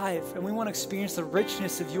alive, and we want to experience the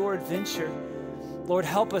richness of your adventure. Lord,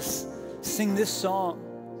 help us sing this song,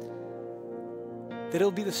 that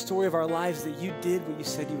it'll be the story of our lives, that you did what you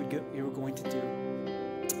said you were going to do.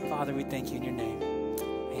 Father, we thank you in your name.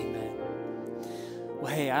 Amen.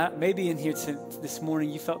 Well, hey, maybe in here this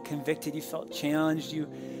morning you felt convicted, you felt challenged, you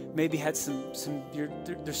maybe had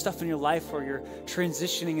there's stuff in your life where you're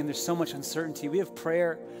transitioning and there's so much uncertainty. We have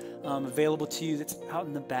prayer available to you that's out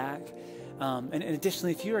in the back. And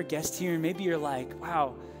additionally, if you're a guest here and maybe you're like,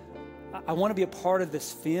 wow, I want to be a part of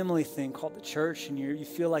this family thing called the church, and you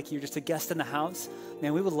feel like you're just a guest in the house,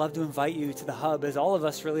 man, we would love to invite you to the hub, as all of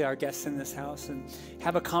us really are guests in this house, and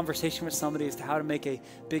have a conversation with somebody as to how to make a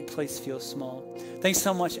big place feel small. Thanks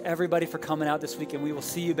so much, everybody, for coming out this week, and we will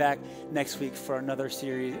see you back next week for another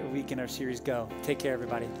week in our series Go. Take care,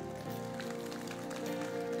 everybody.